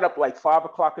got up like 5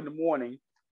 o'clock in the morning.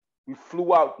 We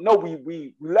flew out. No,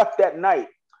 we left that night.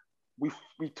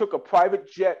 We took a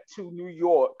private jet to New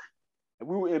York, and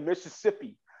we were in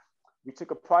Mississippi. We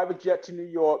took a private jet to New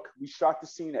York. We shot the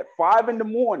scene at 5 in the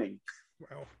morning.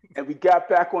 Wow. And we got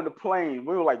back on the plane.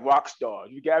 We were like rock stars.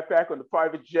 We got back on the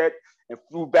private jet and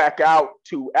flew back out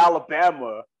to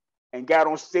Alabama and got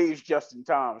on stage just in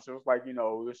time. So it's like, you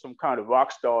know, there's some kind of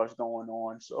rock stars going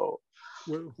on. So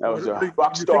that was a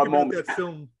rock star moment.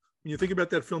 When you think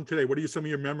about that film today, what are some of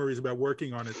your memories about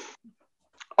working on it?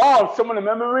 Oh, some of the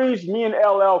memories, me and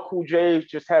LL Cool J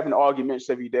just having arguments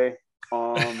every day.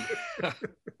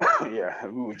 Yeah,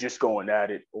 we were just going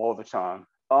at it all the time.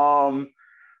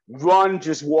 Run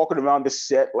just walking around the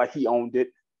set like he owned it,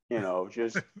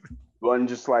 just Run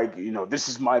just like, this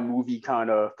is my movie kind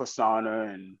of persona,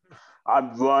 and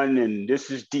I'm Run, and this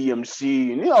is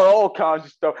DMC, and all kinds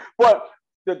of stuff. But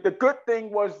the good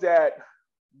thing was that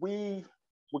we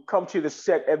would come to the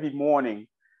set every morning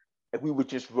and we would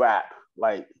just rap,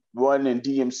 like Run and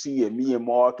DMC and me and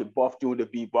Mark and Buff doing the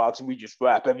beatbox, and we just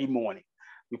rap every morning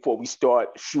before we start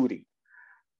shooting.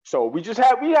 So we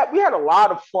had a lot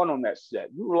of fun on that set.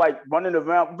 We were like running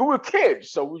around. We were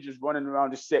kids, so we were just running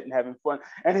around the set and having fun.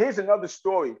 And here's another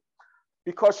story.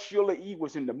 Because Sheila E.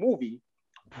 was in the movie,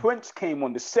 Prince came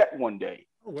on the set one day.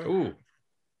 Ooh.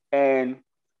 And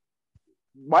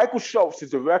Michael Schultz, the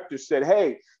director, said,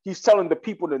 hey, he's telling the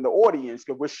people in the audience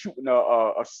that we're shooting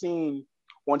a scene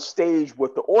on stage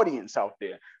with the audience out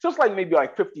there. Just like maybe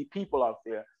like 50 people out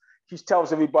there. He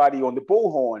tells everybody on the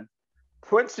bullhorn,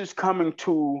 Prince is coming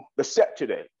to the set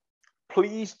today.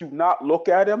 Please do not look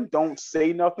at him. Don't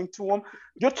say nothing to him.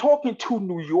 You're talking to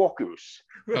New Yorkers.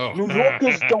 Oh. New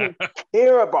Yorkers don't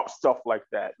care about stuff like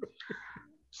that.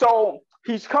 So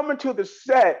he's coming to the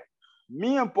set.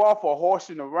 Me and Buff are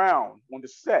horsing around on the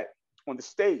set, on the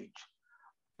stage.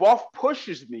 Buff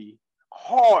pushes me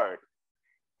hard,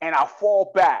 and I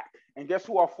fall back. And guess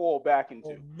who I fall back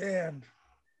into? Oh, man.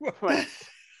 Prince.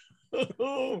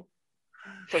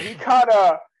 So he kind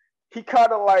of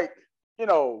like,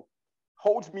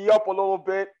 holds me up a little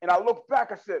bit. And I look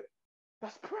back, I said,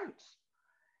 that's Prince.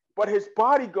 But his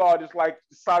bodyguard is like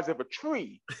the size of a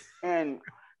tree. And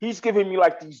he's giving me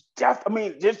like these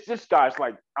this guy's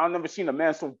like, I've never seen a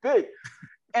man so big.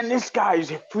 And this guy is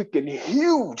freaking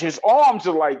huge. His arms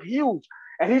are like huge.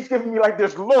 And he's giving me like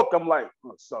this look. I'm like,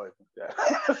 oh, sorry about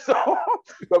that.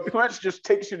 But Prince just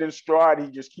takes it in stride.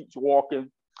 He just keeps walking.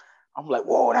 I'm like,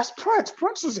 whoa, that's Prince.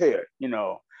 Prince is here,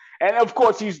 And of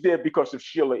course, he's there because of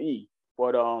Sheila E.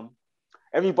 But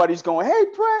everybody's going, hey,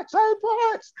 Prince, hey,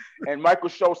 Prince. And Michael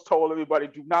Schultz told everybody,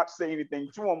 do not say anything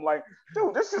to him. Like,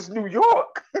 dude, this is New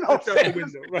York. That's out the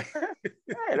window, right?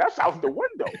 Yeah, that's out the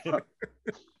window.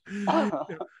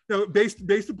 No,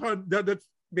 based upon that's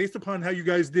based upon how you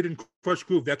guys did in Krush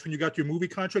Groove. That's when you got your movie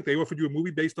contract. They offered you a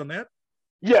movie based on that.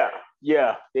 Yeah.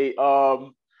 They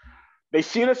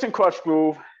seen us in Krush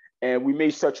Groove. And we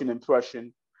made such an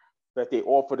impression that they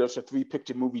offered us a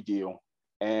 3-picture movie deal.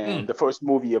 And the first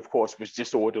movie, of course, was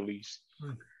Disorderlies.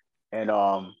 And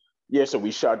so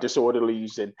we shot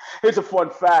Disorderlies. And here's a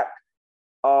fun fact.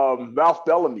 Ralph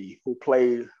Bellamy, who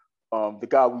played the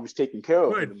guy we was taking care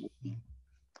of in the movie,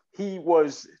 he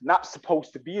was not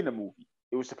supposed to be in the movie.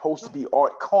 It was supposed to be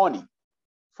Art Carney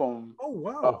from from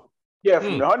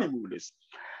The Honeymooners.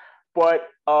 But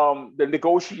the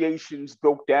negotiations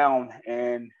broke down,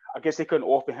 and I guess they couldn't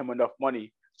offer him enough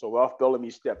money. So Ralph Bellamy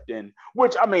stepped in,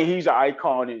 which, I mean, he's an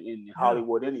icon in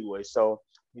Hollywood anyway. So,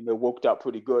 it worked out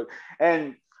pretty good.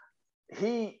 And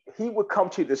he would come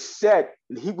to the set,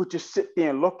 and he would just sit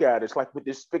there and look at us, like with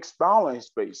this big smile on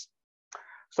his face.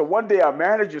 So one day our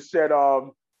manager said,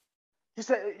 he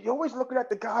said, you're always looking at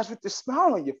the guys with the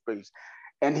smile on your face.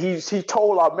 And he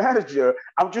told our manager,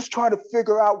 I'm just trying to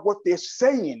figure out what they're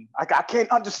saying. Like, I can't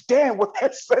understand what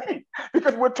they're saying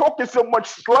because we're talking so much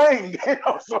slang,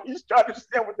 so he's trying to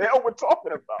understand what the hell we're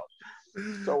talking about.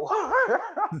 So,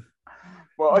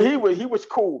 well, he was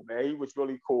cool, man. He was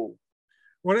really cool.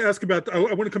 I want to ask about, I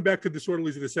want to come back to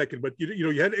Disorderlies in a second, but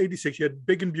you had 86, you had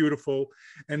Big and Beautiful,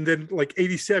 and then like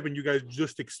 87, you guys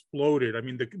just exploded. I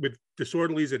mean, with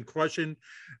Disorderlies and Crushing.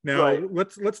 Now, right.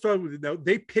 let's start with, now,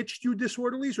 they pitched you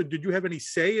Disorderlies, or did you have any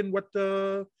say in what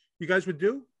you guys would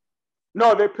do?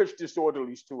 No, they pitched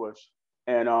Disorderlies to us.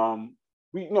 And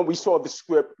we saw the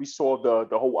script, we saw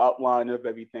the whole outline of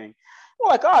everything. We're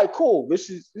like, all right, cool.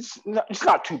 It's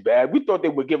not too bad. We thought they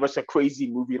would give us a crazy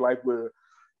movie like we're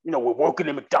working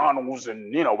in McDonald's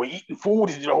and, we're eating food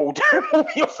the whole damn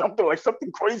movie or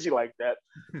something crazy like that.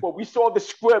 But we saw the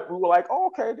script. We were like, oh,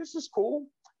 okay, this is cool.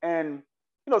 And,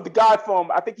 the guy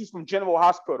I think he's from General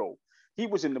Hospital. He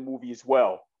was in the movie as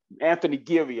well. Anthony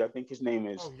Geary, I think his name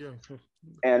is. Oh, yeah.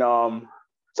 And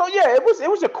so, yeah, it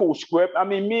was a cool script. I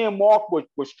mean, me and Mark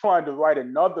was trying to write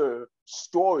another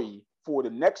story for the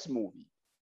next movie.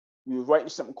 We were writing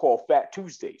something called Fat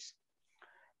Tuesdays.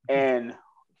 And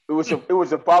it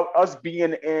was about us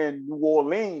being in New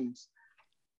Orleans,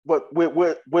 but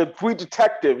we're 3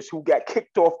 detectives who got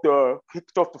kicked off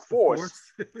the force,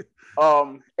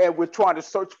 and we're trying to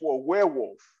search for a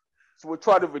werewolf. So we're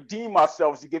trying to redeem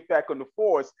ourselves to get back on the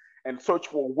force and search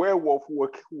for a werewolf who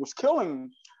was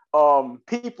killing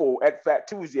people at Fat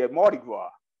Tuesday at Mardi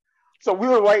Gras. So we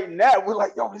were writing that. We're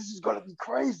like, yo, this is gonna be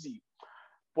crazy.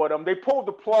 But they pulled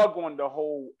the plug on the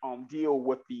whole deal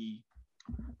with the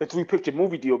 3-picture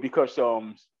movie deal because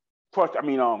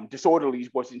Disorderlies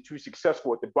wasn't too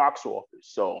successful at the box office.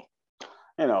 So,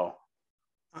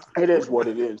 it is what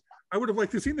it is. I would have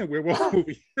liked to see that werewolf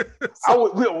movie.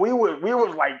 We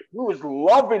was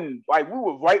loving, like, we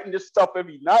were writing this stuff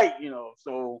every night,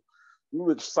 so we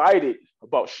were excited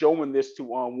about showing this to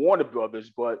Warner Brothers,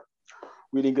 but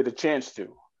we didn't get a chance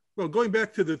to. Well, going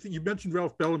back to you mentioned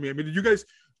Ralph Bellamy. I mean, did you guys,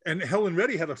 and Helen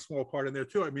Reddy had a small part in there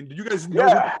too. I mean, did you guys know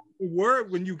who you were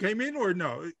when you came in, or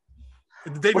no?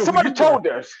 Somebody told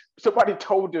us. Somebody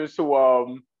told us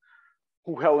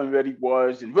who Helen Reddy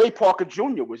was, and Ray Parker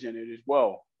Jr. was in it as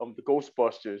well, the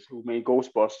Ghostbusters, who made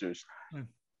Ghostbusters.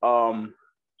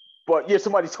 But yeah,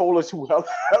 somebody told us who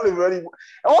Helen Reddy was.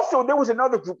 Also, there was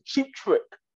another group, Cheap Trick.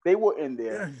 They were in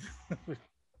there.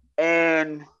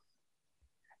 And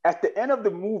at the end of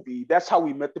the movie, that's how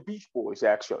we met the Beach Boys,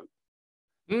 actually.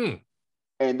 And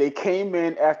they came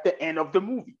in at the end of the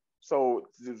movie. So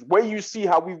the way you see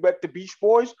how we met the Beach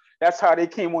Boys, that's how they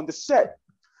came on the set.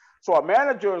 So our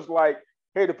manager is like,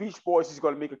 hey, the Beach Boys is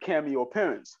going to make a cameo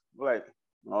appearance. We're like,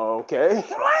 okay.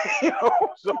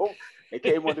 So they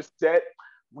came on the set.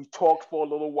 We talked for a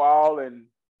little while, and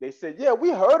they said, yeah, we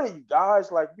heard of you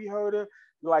guys. Like, we heard it.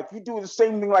 Like, you do the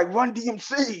same thing like Run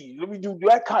DMC. We do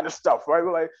that kind of stuff, right?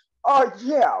 We're like, oh,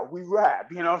 yeah, we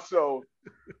rap, So,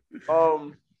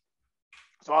 so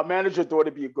our manager thought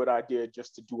it'd be a good idea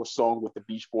just to do a song with the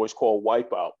Beach Boys called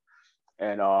Wipeout.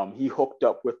 And he hooked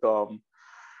up with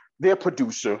their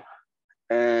producer,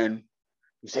 and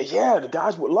he said, yeah, the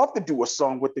guys would love to do a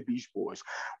song with the Beach Boys.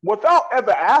 Without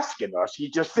ever asking us, he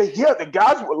just said, yeah, the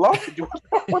guys would love to do a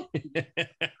song with the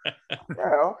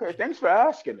Yeah, okay, thanks for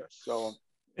asking us. So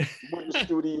we went to the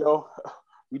studio.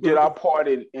 We did our part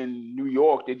in New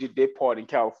York. They did their part in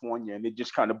California, and they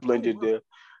just kind of blended the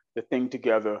thing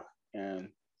together. And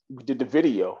we did the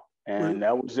video, and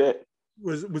that was it.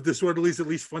 Was Disorderlies at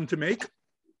least fun to make?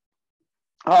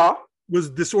 Was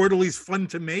Disorderlies fun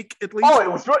to make at least? Oh, it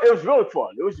was really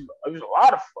fun. It was a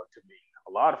lot of fun to me.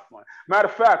 A lot of fun. Matter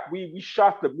of fact, we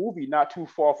shot the movie not too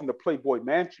far from the Playboy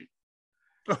Mansion.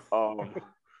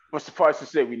 But suffice to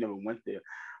say, we never went there.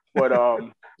 But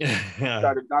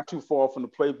shot it not too far from the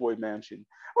Playboy Mansion.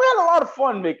 We had a lot of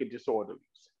fun making Disorderlies.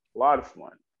 A lot of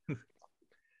fun.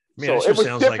 Man, so it was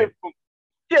different.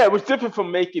 It was different from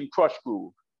making Crush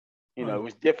Groove. It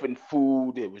was different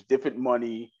food. It was different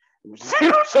money. It was,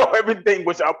 so everything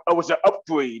was up. It was an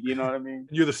upgrade. You know what I mean?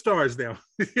 You're the stars now.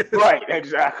 Right.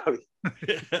 Exactly.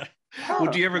 Well,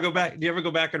 do you ever go back? Do you ever go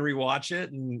back and rewatch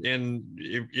it? And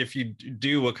if you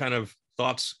do, what kind of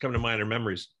thoughts come to mind or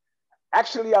memories?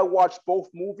 Actually, I watched both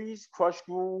movies, Crush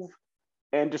Groove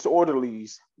and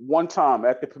Disorderlies, one time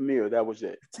at the premiere. That was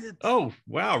it. Oh,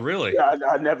 wow, really? Yeah,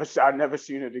 I never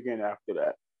seen it again after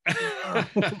that.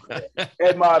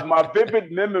 And my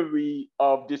vivid memory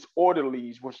of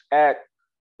Disorderlies was at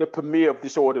the premiere of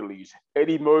Disorderlies.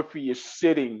 Eddie Murphy is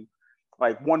sitting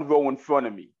like one row in front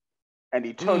of me, and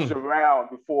he turns around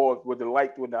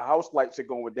when the house lights are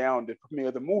going down to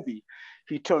premiere the movie.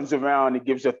 He turns around and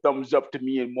gives a thumbs up to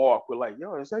me and Mark. We're like,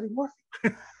 yo, it's Eddie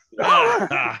Murphy.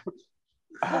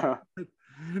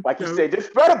 Like you said, this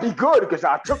better be good because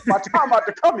I took my time out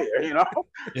to come here,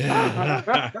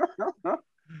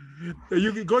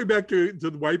 You going back to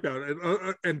the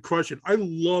Wipeout and Crush It. I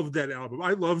love that album.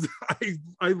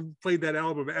 I played that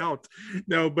album out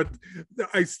now, but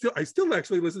I still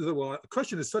actually listen to it. Well,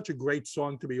 Crush It is such a great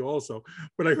song to me also.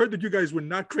 But I heard that you guys were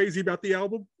not crazy about the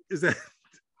album. Is that?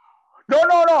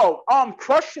 No.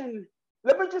 Crushing.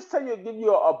 Let me just give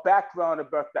you a background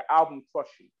about the album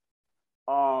Crushing.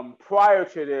 Prior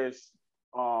to this,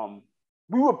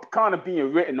 we were kind of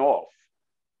being written off,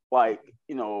 like,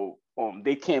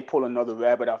 they can't pull another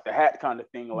rabbit out the hat kind of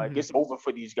thing. Like, it's over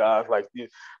for these guys. Like,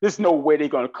 there's no way they're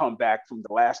going to come back from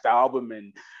the last album.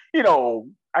 And,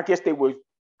 I guess they were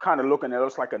kind of looking at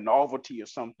us like a novelty or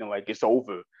something, like it's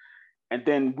over. And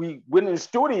then we went in the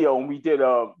studio and we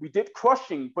did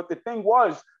Crushing. But the thing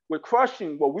was, with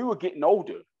Crushing, we were getting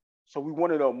older. So we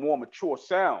wanted a more mature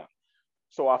sound.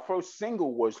 So our first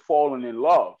single was Falling in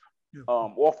Love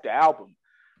off the album.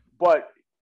 But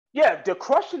yeah, the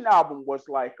Crushing album was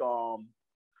like,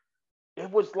 it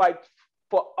was like,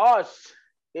 for us,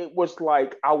 it was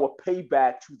like our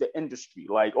payback to the industry.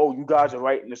 Like, oh, you guys are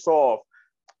writing this off.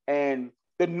 And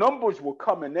the numbers were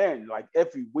coming in like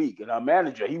every week. And our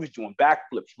manager, he was doing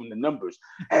backflips from the numbers.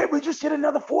 And we just hit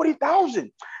another 40,000.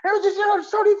 And we just hit another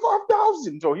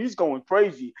 35,000. So he's going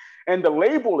crazy. And the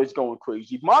label is going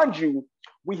crazy. Mind you,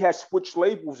 we had switched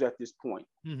labels at this point.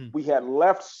 We had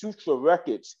left Sutra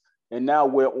Records, and now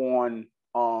we're on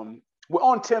we're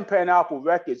on Tin Pan Apple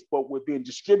Records, but we're being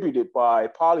distributed by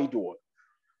Polydor.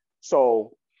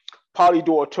 So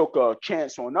Polydor took a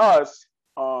chance on us,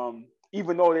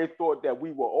 even though they thought that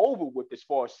we were over with as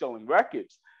far as selling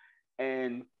records.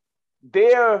 And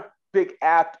their big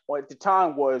act at the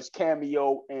time was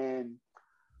Cameo and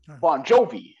Bon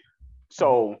Jovi.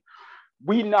 So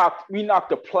we knocked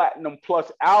the Platinum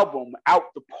Plus album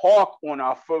out the park on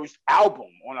our first album,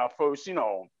 on our first,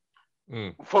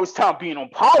 first time being on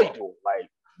Polydor. Like,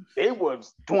 they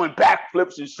was doing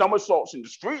backflips and somersaults in the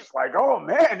streets. Like, oh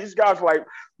man, these guys like,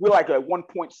 we're like at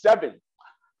 1.7.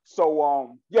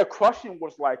 So Crushing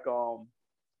was like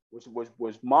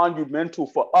was monumental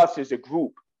for us as a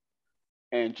group.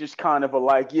 And just kind of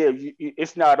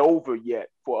it's not over yet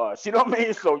for us. You know what I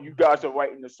mean? So you guys are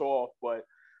writing us off, but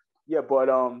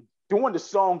doing the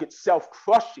song itself,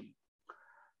 Crushing,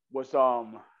 was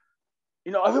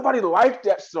everybody liked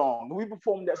that song. We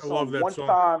performed that song one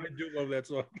time. I do love that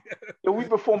song. We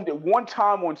performed it one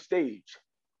time on stage,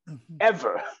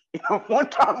 ever. One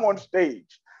time on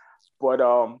stage. But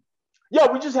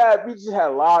we just had a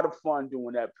lot of fun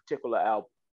doing that particular album.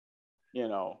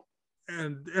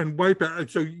 And Wipe Out.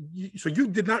 So you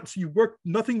did not. So you worked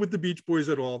nothing with the Beach Boys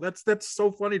at all. That's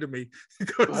so funny to me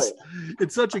because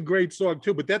it's such a great song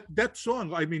too. But that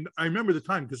song, I mean, I remember the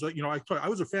time because I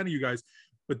was a fan of you guys,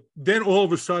 but then all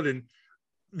of a sudden,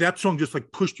 that song just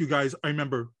like pushed you guys. I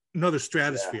remember another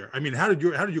stratosphere. Yeah. I mean, how did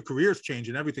your careers change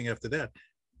and everything after that?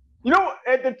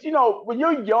 When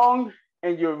you're young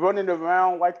and you're running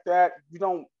around like that, you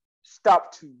don't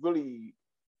stop to really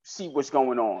see what's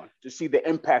going on, to see the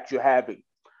impact you're having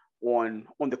on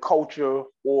the culture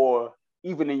or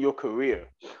even in your career.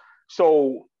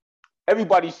 So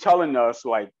everybody's telling us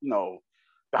like, the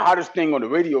hottest thing on the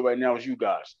radio right now is you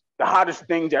guys. The hottest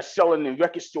thing that's selling in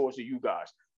record stores are you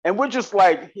guys. And we're just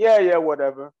like, yeah,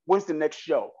 whatever. When's the next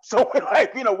show? So we're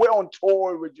like, we're on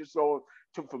tour. We're just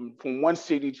from one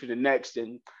city to the next.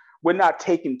 And we're not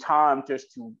taking time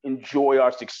just to enjoy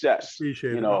our success.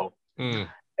 Appreciate it.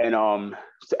 And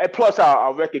plus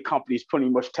our record company is pretty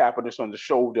much tapping us on the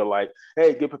shoulder, like,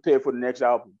 hey, get prepared for the next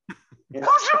album. So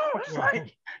it's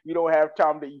like you don't have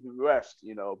time to even rest,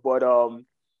 But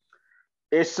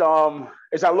it's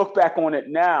as I look back on it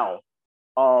now,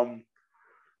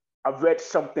 I've read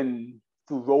something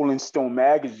through Rolling Stone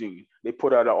magazine. They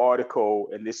put out an article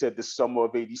and they said the summer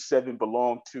of '87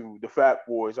 belonged to the Fat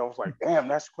Boys. I was like, damn,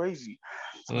 that's crazy.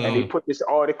 And they put this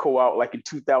article out like in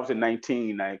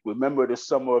 2019. Like, remember the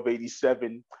summer of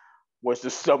 '87 was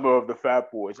the summer of the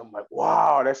Fat Boys. I'm like,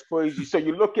 wow, that's crazy. So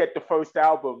you look at the first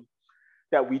album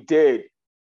that we did,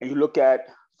 and you look at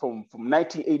from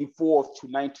 1984 to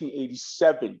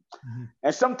 1987.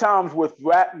 And sometimes with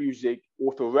rap music,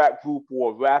 with a rap group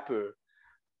or a rapper,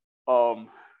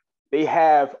 they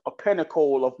have a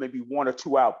pinnacle of maybe one or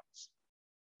two albums.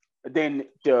 Then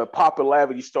the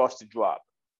popularity starts to drop.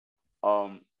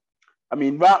 Right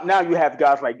now you have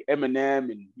guys like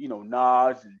Eminem and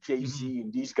Nas and Jay-Z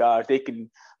and these guys. They can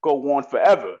go on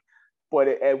forever. But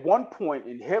at one point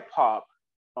in hip hop,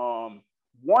 1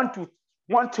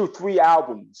 to 3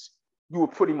 albums, you were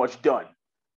pretty much done.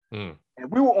 And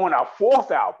we were on our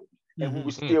 4th album, and we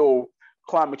were still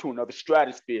climbing to another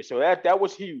stratosphere. So that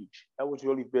was huge. That was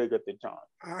really big at the time.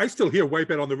 I still hear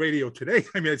Wipe Out on the radio today.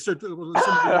 I mean,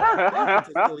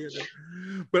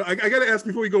 but I got to ask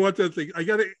before we go on to the thing.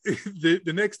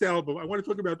 The next album. I want to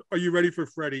talk about "Are You Ready for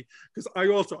Freddy?" Because I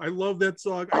love that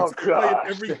song. I play it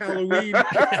every Halloween.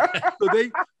 So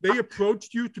they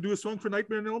approached you to do a song for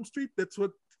Nightmare on Elm Street. That's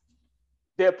what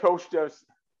they approached us,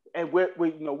 and we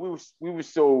were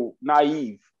so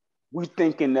naive. We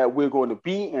thinking that we're going to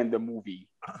be in the movie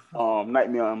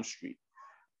Nightmare on Elm Street.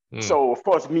 So of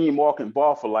course, me, Mark, and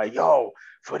Barth are like, yo,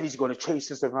 Freddy's going to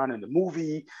chase us around in the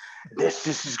movie. This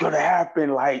is going to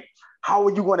happen. Like, how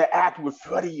are you going to act when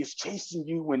Freddy is chasing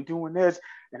you and doing this?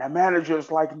 And our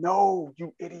manager's like, no,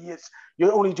 you idiots.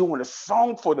 You're only doing a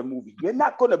song for the movie. You're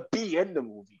not going to be in the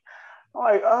movie. I'm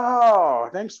like, oh,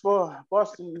 thanks for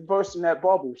bursting that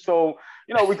bubble. So,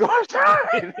 we go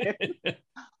outside.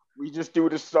 We just do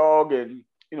the song, and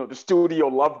the studio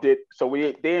loved it. So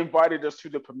they invited us to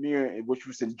the premiere, which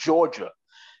was in Georgia,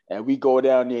 and we go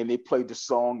down there and they play the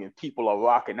song, and people are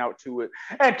rocking out to it.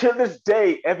 And to this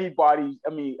day, everybody,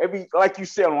 like you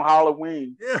said on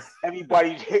Halloween,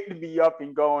 everybody's hitting me up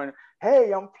and going,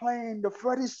 "Hey, I'm playing the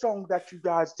Freddy song that you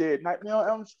guys did, Nightmare on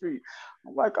Elm Street."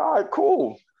 I'm like, all right,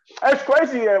 cool. It's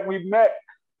crazy that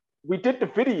we did the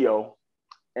video.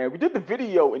 And we did the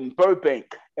video in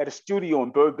Burbank, at a studio in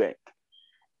Burbank.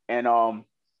 And so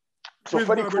with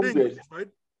Freddy Robert Krueger, Englund, right?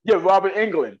 Yeah, Robert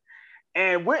Englund.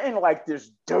 And we're in like this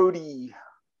dirty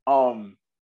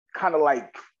kind of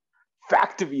like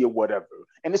factory or whatever,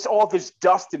 and it's all this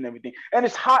dust and everything, and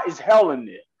it's hot as hell in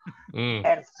there.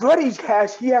 And Freddie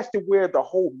has to wear the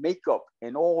whole makeup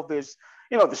and all this,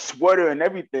 the sweater and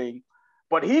everything,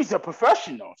 but he's a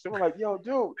professional. So we're like, yo,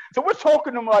 dude. So we're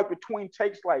talking to him like between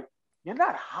takes, like, you're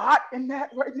not hot in that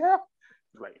right now?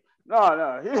 He's like,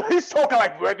 no. He's talking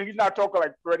like Freddie. He's not talking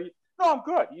like Freddie. No, I'm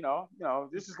good.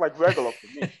 This is like regular for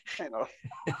me.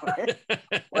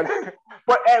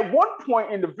 But at one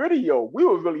point in the video, we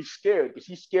were really scared because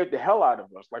he scared the hell out of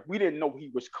us. Like, we didn't know he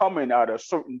was coming out of a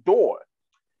certain door.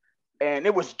 And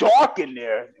it was dark in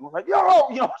there. And we're like,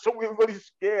 yo, so we were really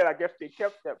scared. I guess they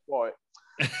kept that part.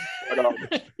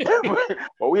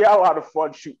 But we had a lot of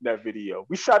fun shooting that video.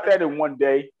 We shot that in one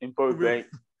day in Burbank.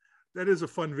 That is a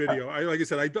fun video. Like I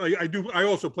said, I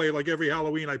also play it like every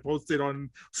Halloween. I post it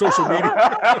on social media.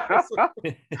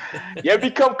 Yeah, it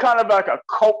become kind of like a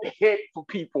cult hit for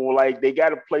people. Like, they got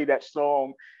to play that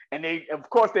song. And of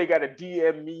course, they got to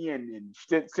DM me and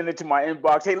send it to my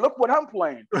inbox. Hey, look what I'm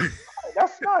playing.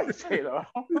 That's nice,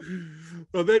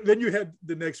 Well, then you had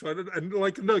the next one, and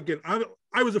like again,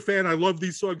 I was a fan. I love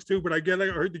these songs too. But I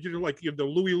heard that you like the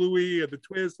Louie Louie and the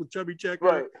Twist with Chubby Checker,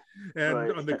 right?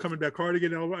 And on the Coming Back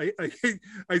Cardigan album.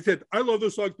 I said I love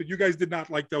those songs, but you guys did not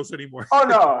like those anymore. Oh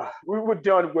no, we were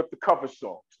done with the cover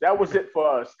songs. That was it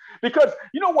for us. Because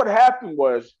what happened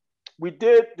was we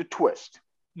did the Twist.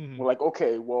 Mm-hmm. We're like,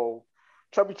 okay, well,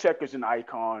 Chubby Checker's an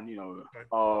icon,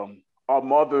 our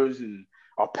mothers and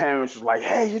our parents was like,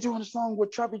 hey, you're doing a song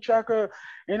with Chubby Checker.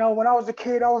 When I was a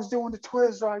kid, I was doing the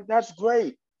Twist. Like, that's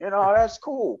great. That's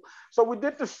cool. So we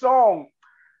did the song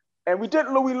and we did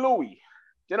Louie Louie.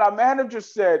 Then our manager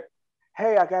said,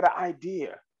 hey, I got an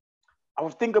idea. I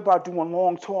was thinking about doing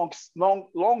Long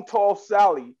Tall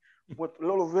Sally with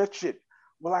Little Richard.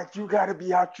 Well, like, you got to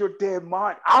be out your damn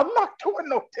mind. I'm not doing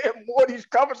no damn more of these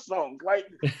cover songs. Like,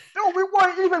 dude, we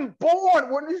weren't even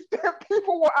born when these damn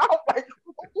people were out. Like,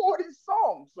 more of these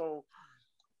songs. So,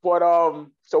 but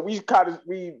so we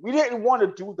didn't want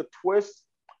to do the Twist.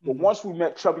 But once we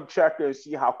met Chubby Checker and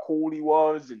see how cool he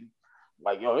was, and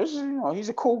like, this is, he's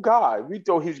a cool guy. We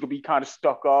thought he was gonna be kind of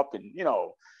stuck up and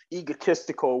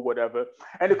egotistical or whatever.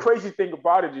 And the crazy thing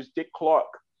about it is Dick Clark.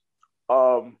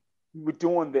 We were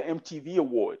doing the MTV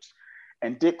Awards,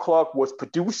 and Dick Clark was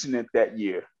producing it that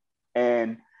year.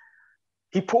 And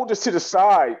he pulled us to the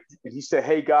side and he said,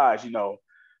 hey guys,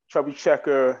 Chubby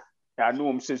Checker, I knew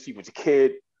him since he was a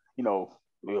kid,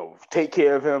 take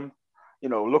care of him,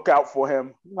 look out for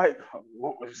him. Like,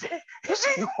 what was it?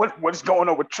 What's going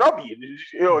on with Chubby?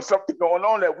 Something going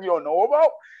on that we don't know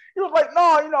about? He was like,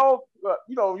 no,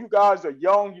 you guys are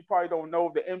young. You probably don't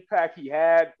know the impact he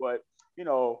had, but,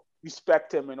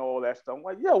 respect him and all that stuff. I'm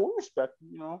like, yeah, we respect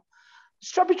him,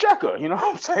 It's Chubby Checker, you know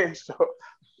what I'm saying? So,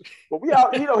 but we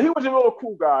out, he was a real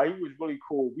cool guy. He was really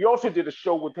cool. We also did a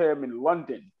show with him in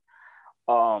London.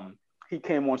 He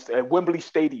came on at Wembley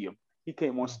Stadium. He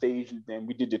came on stage, and then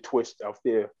we did the Twist out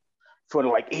there in front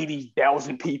of like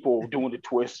 80,000 people doing the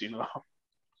Twist,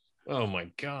 Oh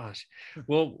my gosh.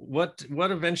 Well, what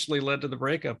eventually led to the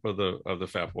breakup of the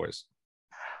Fat Boys?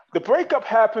 The breakup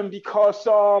happened because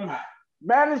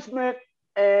management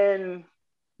and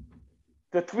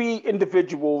the three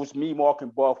individuals, me, Mark,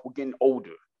 and Buff, were getting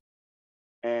older.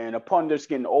 And upon us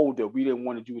getting older, we didn't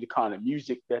want to do the kind of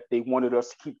music that they wanted us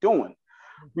to keep doing.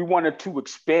 We wanted to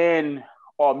expand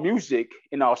our music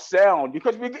and our sound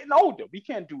because we're getting older. We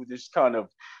can't do this kind of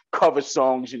cover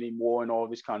songs anymore and all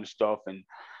this kind of stuff. And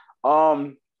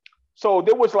so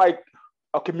there was like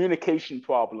a communication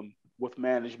problem with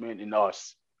management and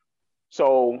us.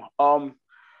 So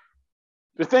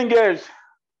the thing is,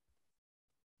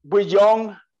 we're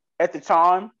young at the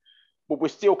time, but we're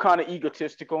still kind of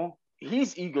egotistical.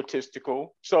 He's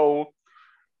egotistical. So,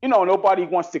 nobody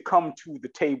wants to come to the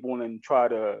table and try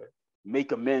to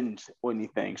make amends or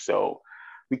anything. So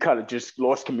we kind of just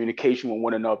lost communication with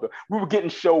one another. We were getting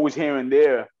shows here and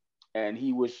there, and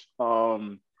he was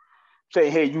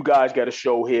saying, hey, you guys got a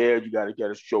show here. You got to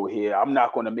get a show here. I'm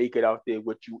not going to make it out there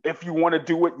with you. If you want to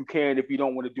do it, you can. If you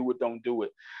don't want to do it, don't do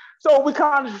it. So we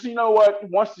kind of just,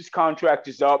 once this contract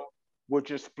is up, we'll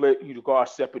just split, go our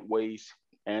separate ways,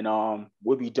 and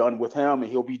we'll be done with him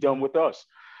and he'll be done with us.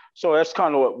 So that's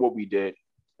kind of what we did.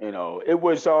 It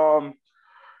was,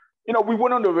 we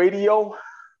went on the radio.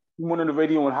 We went on the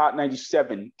radio on Hot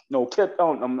 97.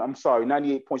 I'm sorry,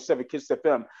 98.7 Kiss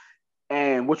FM,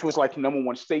 and which was like the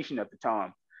 #1 station at the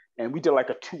time. And we did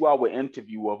like a 2-hour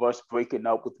interview of us breaking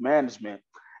up with management.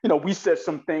 We said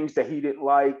some things that he didn't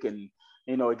like, and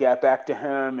it got back to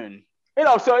him, and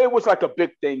so it was like a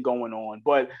big thing going on.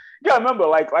 But yeah, remember,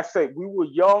 like I said, we were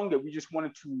young and we just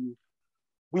wanted to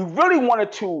we really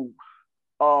wanted to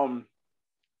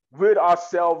rid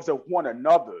ourselves of one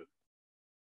another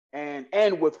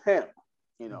and with him,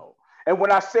 you know. And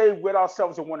when I say rid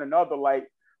ourselves of one another, like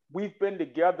we've been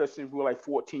together since we were like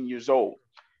 14 years old.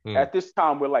 At this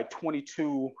time, we're like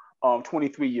 22,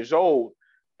 23 years old.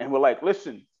 And we're like,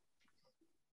 listen,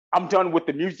 I'm done with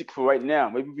the music for right now.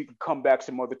 Maybe we can come back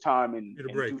some other time and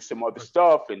do some other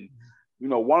stuff. And, you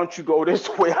know, why don't you go this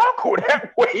way? I'll go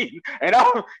that way. And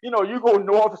I'll, you know, you go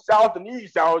north, south, and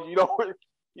east.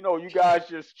 You know, you guys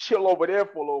just chill over there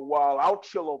for a little while. I'll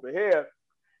chill over here.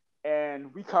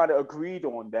 And we kind of agreed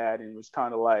on that. And it was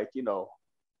kind of like, you know,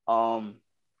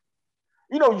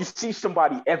 you see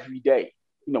somebody every day.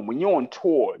 You know, when you're on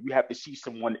tour, you have to see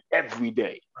someone every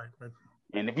day. Right.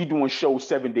 And if you're doing shows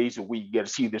 7 days a week, you got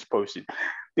to see this person.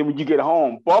 Then when you get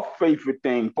home, Buff the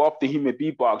Human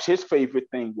Beatbox, his favorite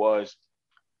thing was,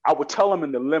 I would tell him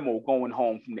in the limo going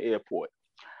home from the airport,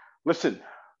 listen,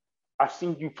 I've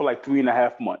seen you for like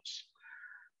 3.5 months.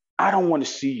 I don't want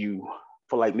to see you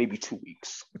for like maybe 2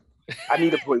 weeks. I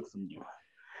need a break from you.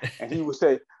 And he would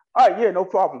say, all right, yeah, no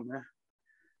problem, man.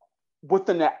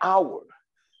 Within an hour,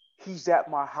 he's at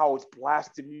my house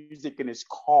blasting music in his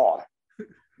car.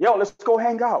 Yo, let's go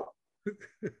hang out.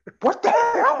 What the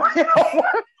hell? You know,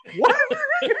 what?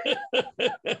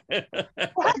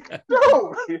 Like,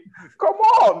 dude, come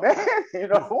on, man. You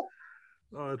know,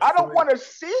 I don't want to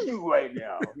see you right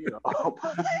now. You know,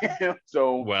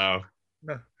 so wow.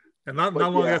 And not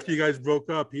long after you guys broke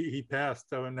up, he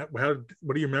passed. What are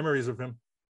your memories of him?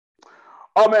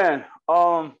 Oh man,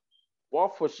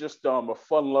 Wolf was just a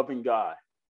fun-loving guy.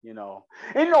 You know,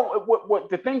 and you know what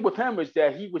the thing with him is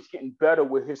that he was getting better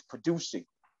with his producing.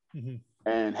 Mm-hmm.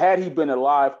 And had he been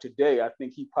alive today, I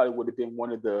think he probably would have been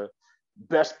one of the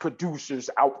best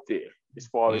producers out there as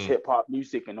far as hip hop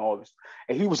music and all this.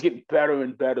 And he was getting better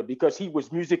and better because he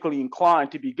was musically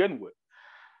inclined to begin with.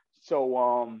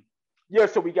 So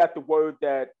so we got the word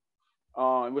that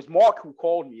it was Mark who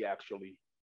called me actually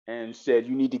and said,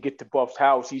 you need to get to Buff's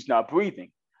house. He's not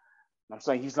breathing. I'm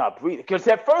saying he's not breathing. Because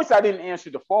at first I didn't answer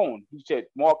the phone. He said,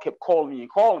 Mark kept calling me.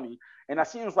 And I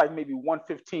seen it was like maybe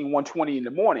 1:15, 1:20 in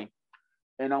the morning.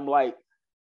 And I'm like,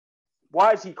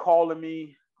 why is he calling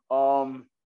me?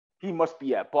 He must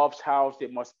be at Buff's house. They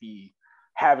must be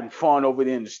having fun over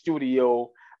there in the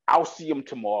studio. I'll see him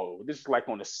tomorrow. This is like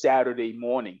on a Saturday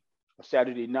morning, a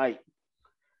Saturday night.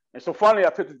 And so finally I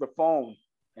picked up the phone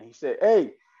and he said,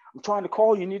 hey, I'm trying to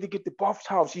call you. You need to get to Buff's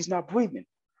house. He's not breathing.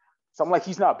 So I'm like,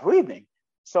 he's not breathing.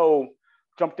 So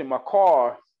jumped in my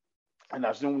car and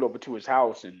I zoomed over to his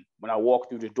house. And when I walked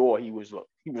through the door, he was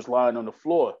lying on the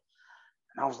floor.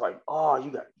 And I was like, oh,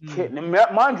 you got kidding. And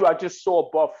mind you, I just saw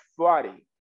Buff Friday.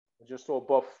 At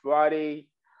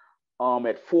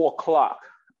 4:00,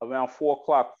 around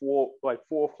 4:00,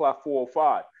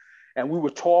 4:05. And we were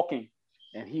talking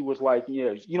and he was like,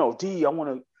 yeah, you know, D, I want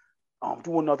to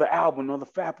do another album, another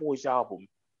Fat Boys album.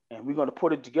 And we're going to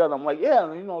put it together. I'm like,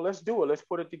 yeah, you know, let's do it. Let's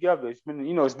put it together. It's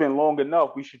been long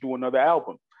enough. We should do another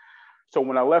album. So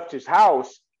when I left his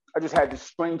house, I just had this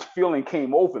strange feeling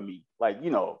came over me, like, you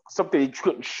know, something he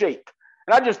couldn't shake.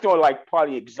 And I just thought like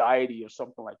probably anxiety or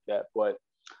something like that. But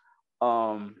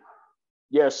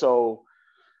so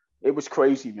it was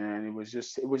crazy, man. It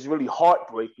was really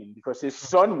heartbreaking because his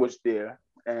son was there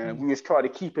and we was trying to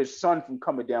keep his son from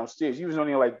coming downstairs. He was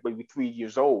only like maybe 3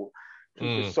 years old.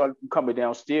 Keep his son from coming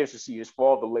downstairs to see his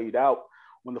father laid out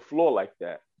on the floor like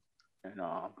that. And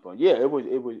but yeah, it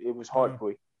was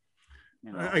heartbreaking.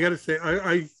 You know? I got to say,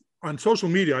 I on social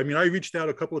media, I mean, I reached out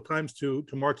a couple of times to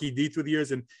Marky D through the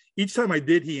years, and each time I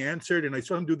did, he answered, and I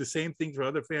saw him do the same thing for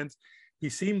other fans. He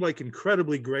seemed like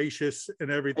incredibly gracious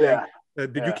and everything. Yeah.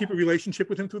 Did you keep a relationship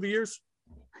with him through the years?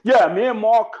 Yeah, me and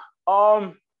Mark.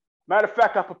 Matter of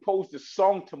fact, I proposed a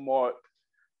song to Mark.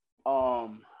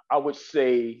 I would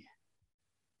say,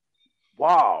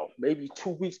 wow, maybe 2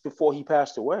 weeks before he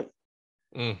passed away.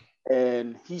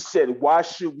 And he said, why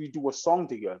should we do a song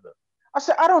together? I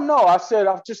said, I don't know. I said,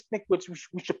 I just think we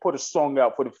should put a song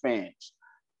out for the fans.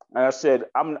 And I said,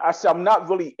 I'm not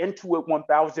really into it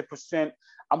 1000%.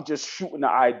 I'm just shooting the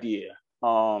idea.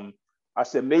 I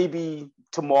said, maybe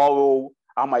tomorrow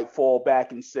I might fall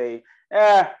back and say,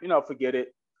 forget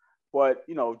it. But,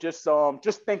 just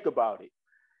think about it.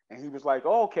 And he was like,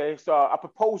 oh, okay. So I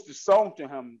proposed a song to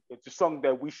him. It's a song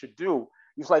that we should do.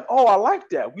 He was like, oh, I like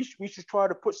that. We should try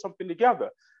to put something together.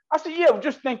 I said, yeah,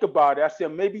 just think about it. I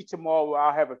said, maybe tomorrow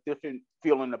I'll have a different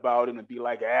feeling about it and be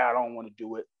like, I don't want to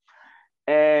do it.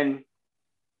 And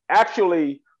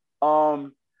actually,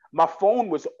 my phone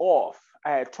was off.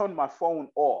 I had turned my phone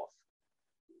off.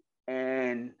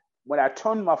 And when I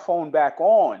turned my phone back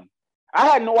on, I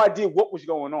had no idea what was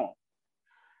going on.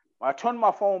 When I turned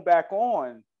my phone back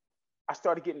on, I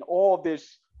started getting all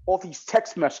these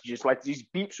text messages, like these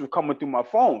beeps were coming through my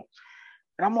phone.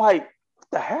 And I'm like, what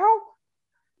the hell?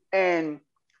 And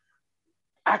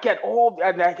I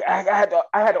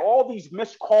had all these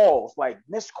missed calls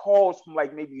from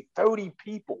like maybe 30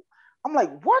 people. I'm like,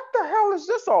 what the hell is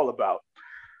this all about?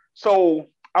 So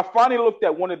I finally looked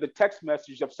at one of the text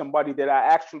messages of somebody that I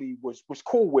actually was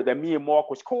cool with, that me and Mark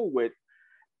was cool with.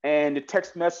 And the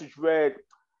text message read,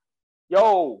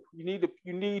 yo, you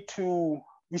need to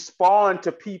respond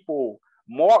to people.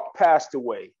 Mark passed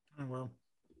away. Oh, wow.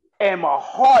 And my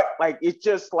heart, like, it's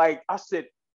just like, I said,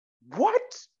 what?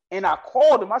 And I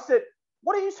called him. I said,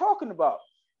 what are you talking about?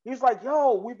 He's like,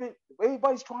 yo,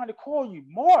 everybody's trying to call you.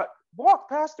 Mark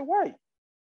passed away.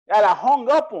 And I hung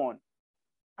up on.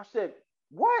 I said,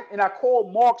 what? And I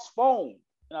called Mark's phone.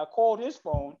 And I called his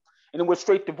phone, and it went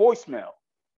straight to voicemail.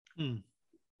 And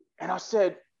I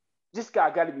said, this guy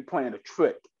got to be playing a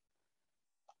trick.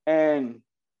 And,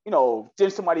 then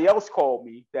somebody else called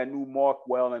me that knew Mark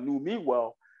well and knew me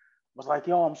well. Was like,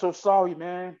 yo, I'm so sorry,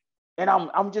 man. And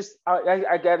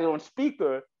I got it on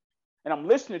speaker, and I'm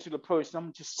listening to the person.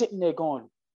 I'm just sitting there going,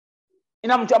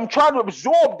 and I'm trying to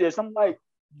absorb this. I'm like,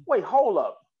 wait, hold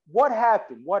up. What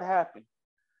happened? What happened?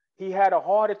 He had a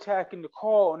heart attack in the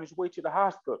car on his way to the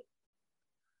hospital.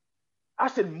 I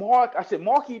said,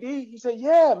 Marky D? He said,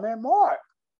 yeah, man, Mark.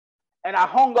 And I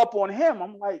hung up on him.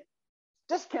 I'm like,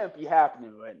 this can't be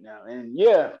happening right now. And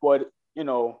yeah, but,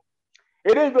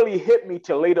 it didn't really hit me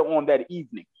till later on that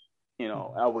evening.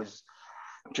 I was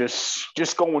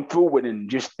just going through it and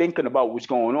just thinking about what's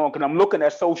going on. Because I'm looking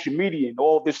at social media, and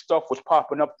all this stuff was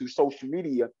popping up through social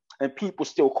media, and people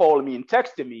still calling me and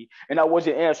texting me, and I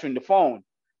wasn't answering the phone.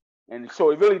 And so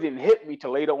it really didn't hit me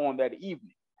till later on that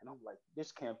evening. And I'm like,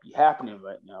 this can't be happening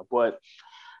right now. But,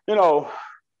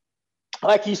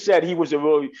 like he said, he was a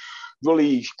really,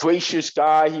 really gracious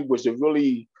guy. He was a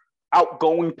really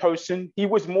outgoing person. He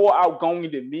was more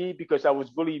outgoing than me because I was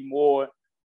really more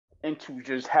into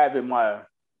just having my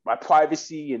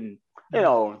privacy and,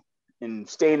 and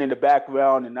staying in the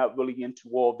background and not really into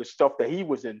all the stuff that he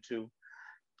was into.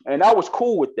 And I was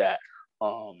cool with that.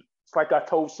 It's like I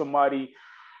told somebody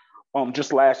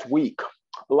just last week,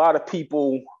 a lot of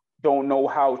people don't know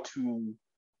how to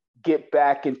get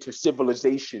back into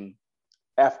civilization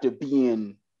after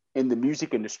being in the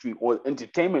music industry or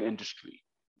entertainment industry.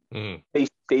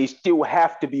 They still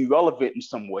have to be relevant in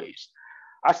some ways.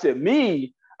 I said,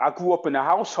 I grew up in a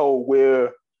household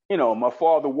where, my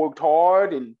father worked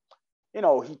hard and,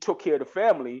 he took care of the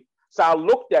family. So I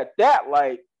looked at that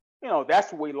like, that's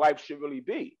the way life should really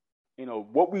be.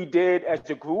 What we did as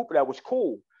a group, that was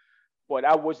cool, but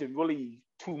I wasn't really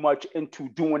too much into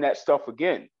doing that stuff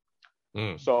again.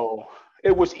 So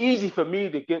it was easy for me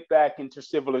to get back into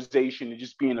civilization and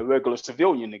just being a regular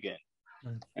civilian again.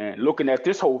 And looking at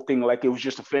this whole thing like it was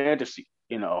just a fantasy,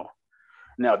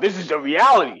 Now this is the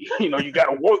reality. You got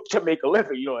to work to make a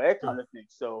living, that kind of thing.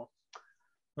 So,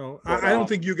 well, I don't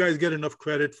think you guys get enough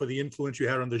credit for the influence you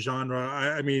had on the genre.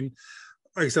 I mean,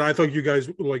 like I said, I thought you guys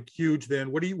were like huge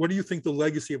then. What do you think the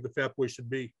legacy of the Fat Boys should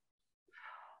be?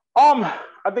 I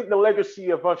think the legacy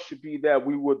of us should be that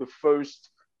we were the first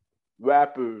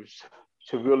rappers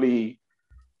to really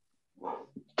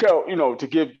to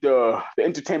give the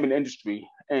entertainment industry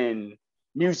and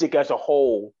music as a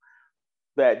whole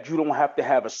that you don't have to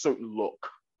have a certain look,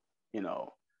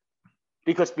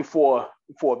 because before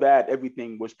that,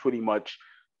 everything was pretty much,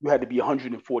 you had to be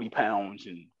 140 pounds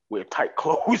and wear tight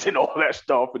clothes and all that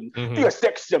stuff and be a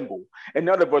sex symbol. And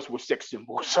none of us were sex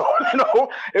symbols. So,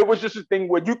 it was just a thing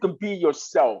where you can be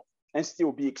yourself and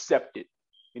still be accepted.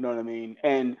 You know what I mean?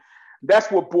 And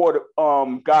that's what brought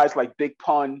guys like Big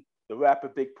Pun, the rapper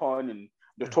Big Pun, and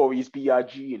Notorious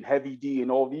B.I.G. and Heavy D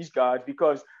and all these guys,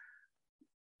 because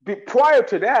prior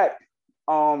to that,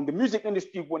 the music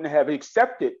industry wouldn't have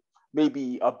accepted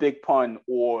maybe a Big Pun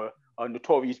or a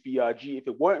Notorious B.I.G. if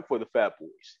it weren't for the Fat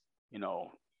Boys,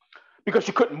 because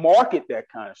you couldn't market that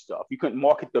kind of stuff. You couldn't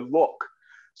market the look.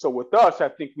 So with us, I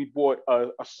think we brought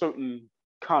a certain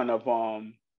kind of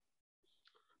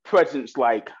presence,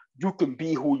 like you can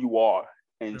be who you are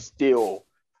and still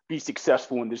be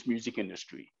successful in this music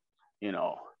industry,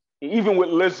 Even with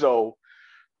Lizzo,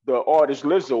 the artist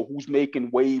Lizzo, who's making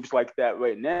waves like that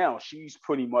right now, she's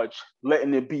pretty much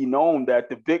letting it be known that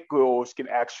the big girls can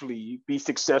actually be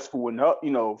successful in her,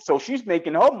 so she's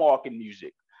making her mark in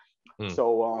music.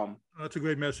 So that's a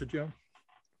great message, yeah.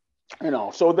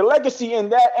 So the legacy in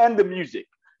that and the music,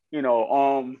 we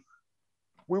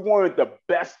weren't the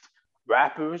best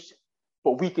rappers,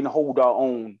 but we can hold our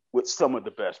own with some of the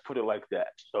best, put it like that.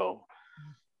 So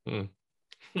Hmm.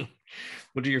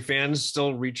 Well, do your fans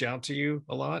still reach out to you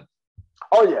a lot?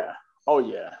 Oh yeah.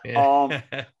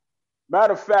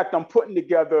 Matter of fact, I'm putting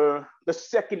together the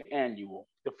second annual.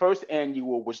 The first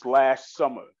annual was last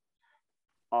summer.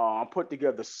 I'm putting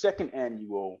together the second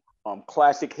annual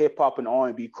classic hip hop and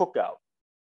R&B cookout.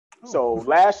 So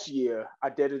last year I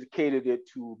dedicated it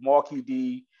to Marky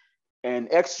D and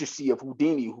Ecstasy of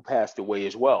Houdini, who passed away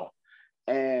as well.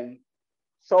 And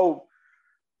so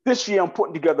this year I'm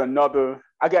putting together another.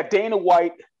 I got Dana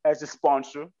White as a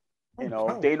sponsor.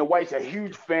 Dana White's a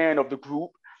huge fan of the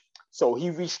group. So he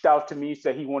reached out to me,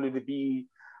 said he wanted to be,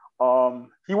 I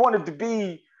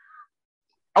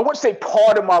wouldn't say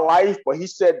part of my life, but he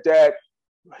said that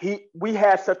we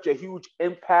had such a huge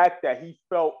impact that he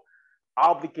felt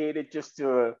obligated just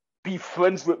to be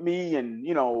friends with me, and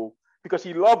because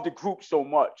he loved the group so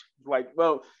much. Like,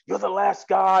 well, you're the last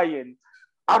guy and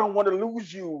I don't want to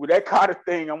lose you, that kind of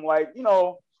thing. I'm like,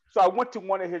 so I went to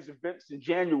one of his events in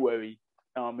January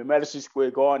in Madison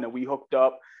Square Garden, and we hooked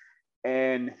up,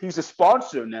 and he's a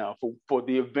sponsor now for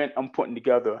the event I'm putting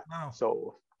together. Wow.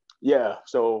 So yeah,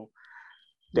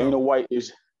 Dana White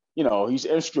is, he's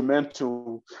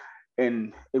instrumental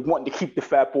in wanting to keep the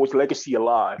Fat Boys legacy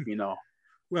alive,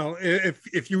 Well,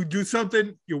 if you do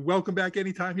something, you're welcome back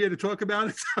anytime here to talk about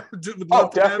it. We'd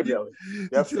love to have you.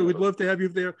 So we'd love to have you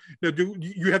there. Now, do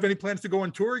you have any plans to go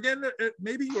on tour again,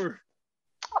 maybe? Or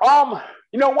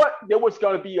you know what? There was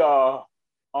going to be a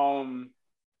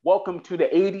Welcome to the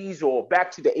 80s or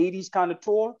Back to the 80s kind of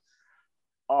tour.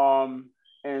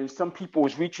 And some people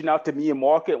was reaching out to me and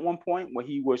Mark at one point when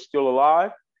he was still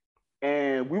alive,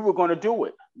 and we were going to do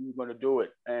it.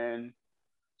 And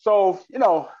so, you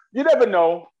never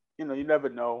know. You never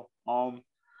know.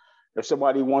 If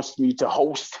somebody wants me to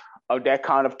host that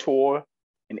kind of tour,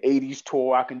 an 80s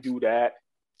tour, I can do that.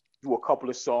 Do a couple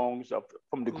of songs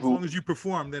from the group. As long as you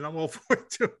perform, then I'm all for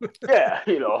it too. Yeah,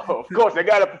 of course, I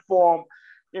got to perform.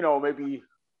 Maybe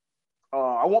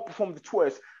I won't perform the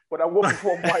twist, but I will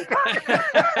perform White.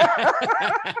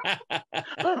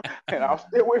 And I'll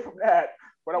stay away from that.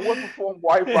 But I will perform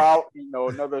Wipeout,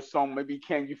 another song, maybe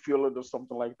Can You Feel It or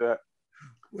something like that.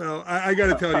 Well, I got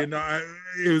to tell you,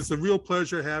 it was a real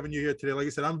pleasure having you here today. Like I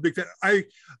said, I'm a big fan.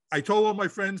 I told all my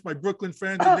friends, my Brooklyn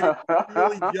friends, and they were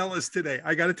really jealous today.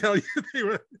 I got to tell you,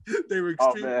 they were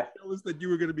extremely jealous that you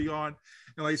were going to be on.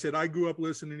 And like I said, I grew up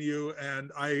listening to you,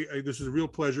 and this is a real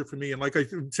pleasure for me. And like I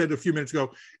said a few minutes ago,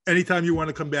 anytime you want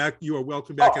to come back, you are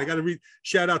welcome back. And I got to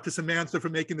shout out to Samantha for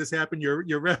making this happen.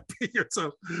 Your rep here.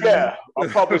 So yeah, our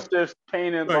publicist,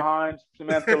 Pain in Behind,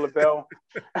 Samantha LaBelle.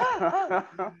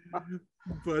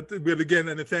 But again,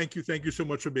 and thank you so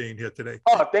much for being here today.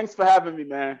 Oh, thanks for having me,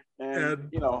 man.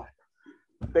 And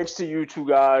thanks to you two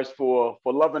guys for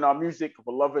loving our music,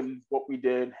 for loving what we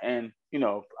did, and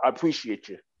I appreciate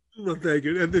you. Well, thank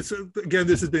you. And this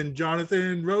has been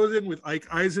Jonathan Rosen with Ike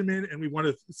Eisenman, and we want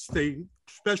to say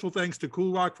special thanks to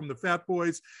Cool Rock from the Fat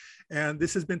Boys. And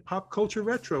this has been Pop Culture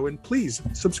Retro, and please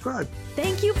subscribe.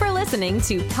 Thank you for listening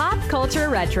to Pop Culture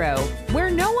Retro, where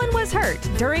no one was hurt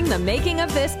during the making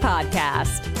of this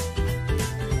podcast.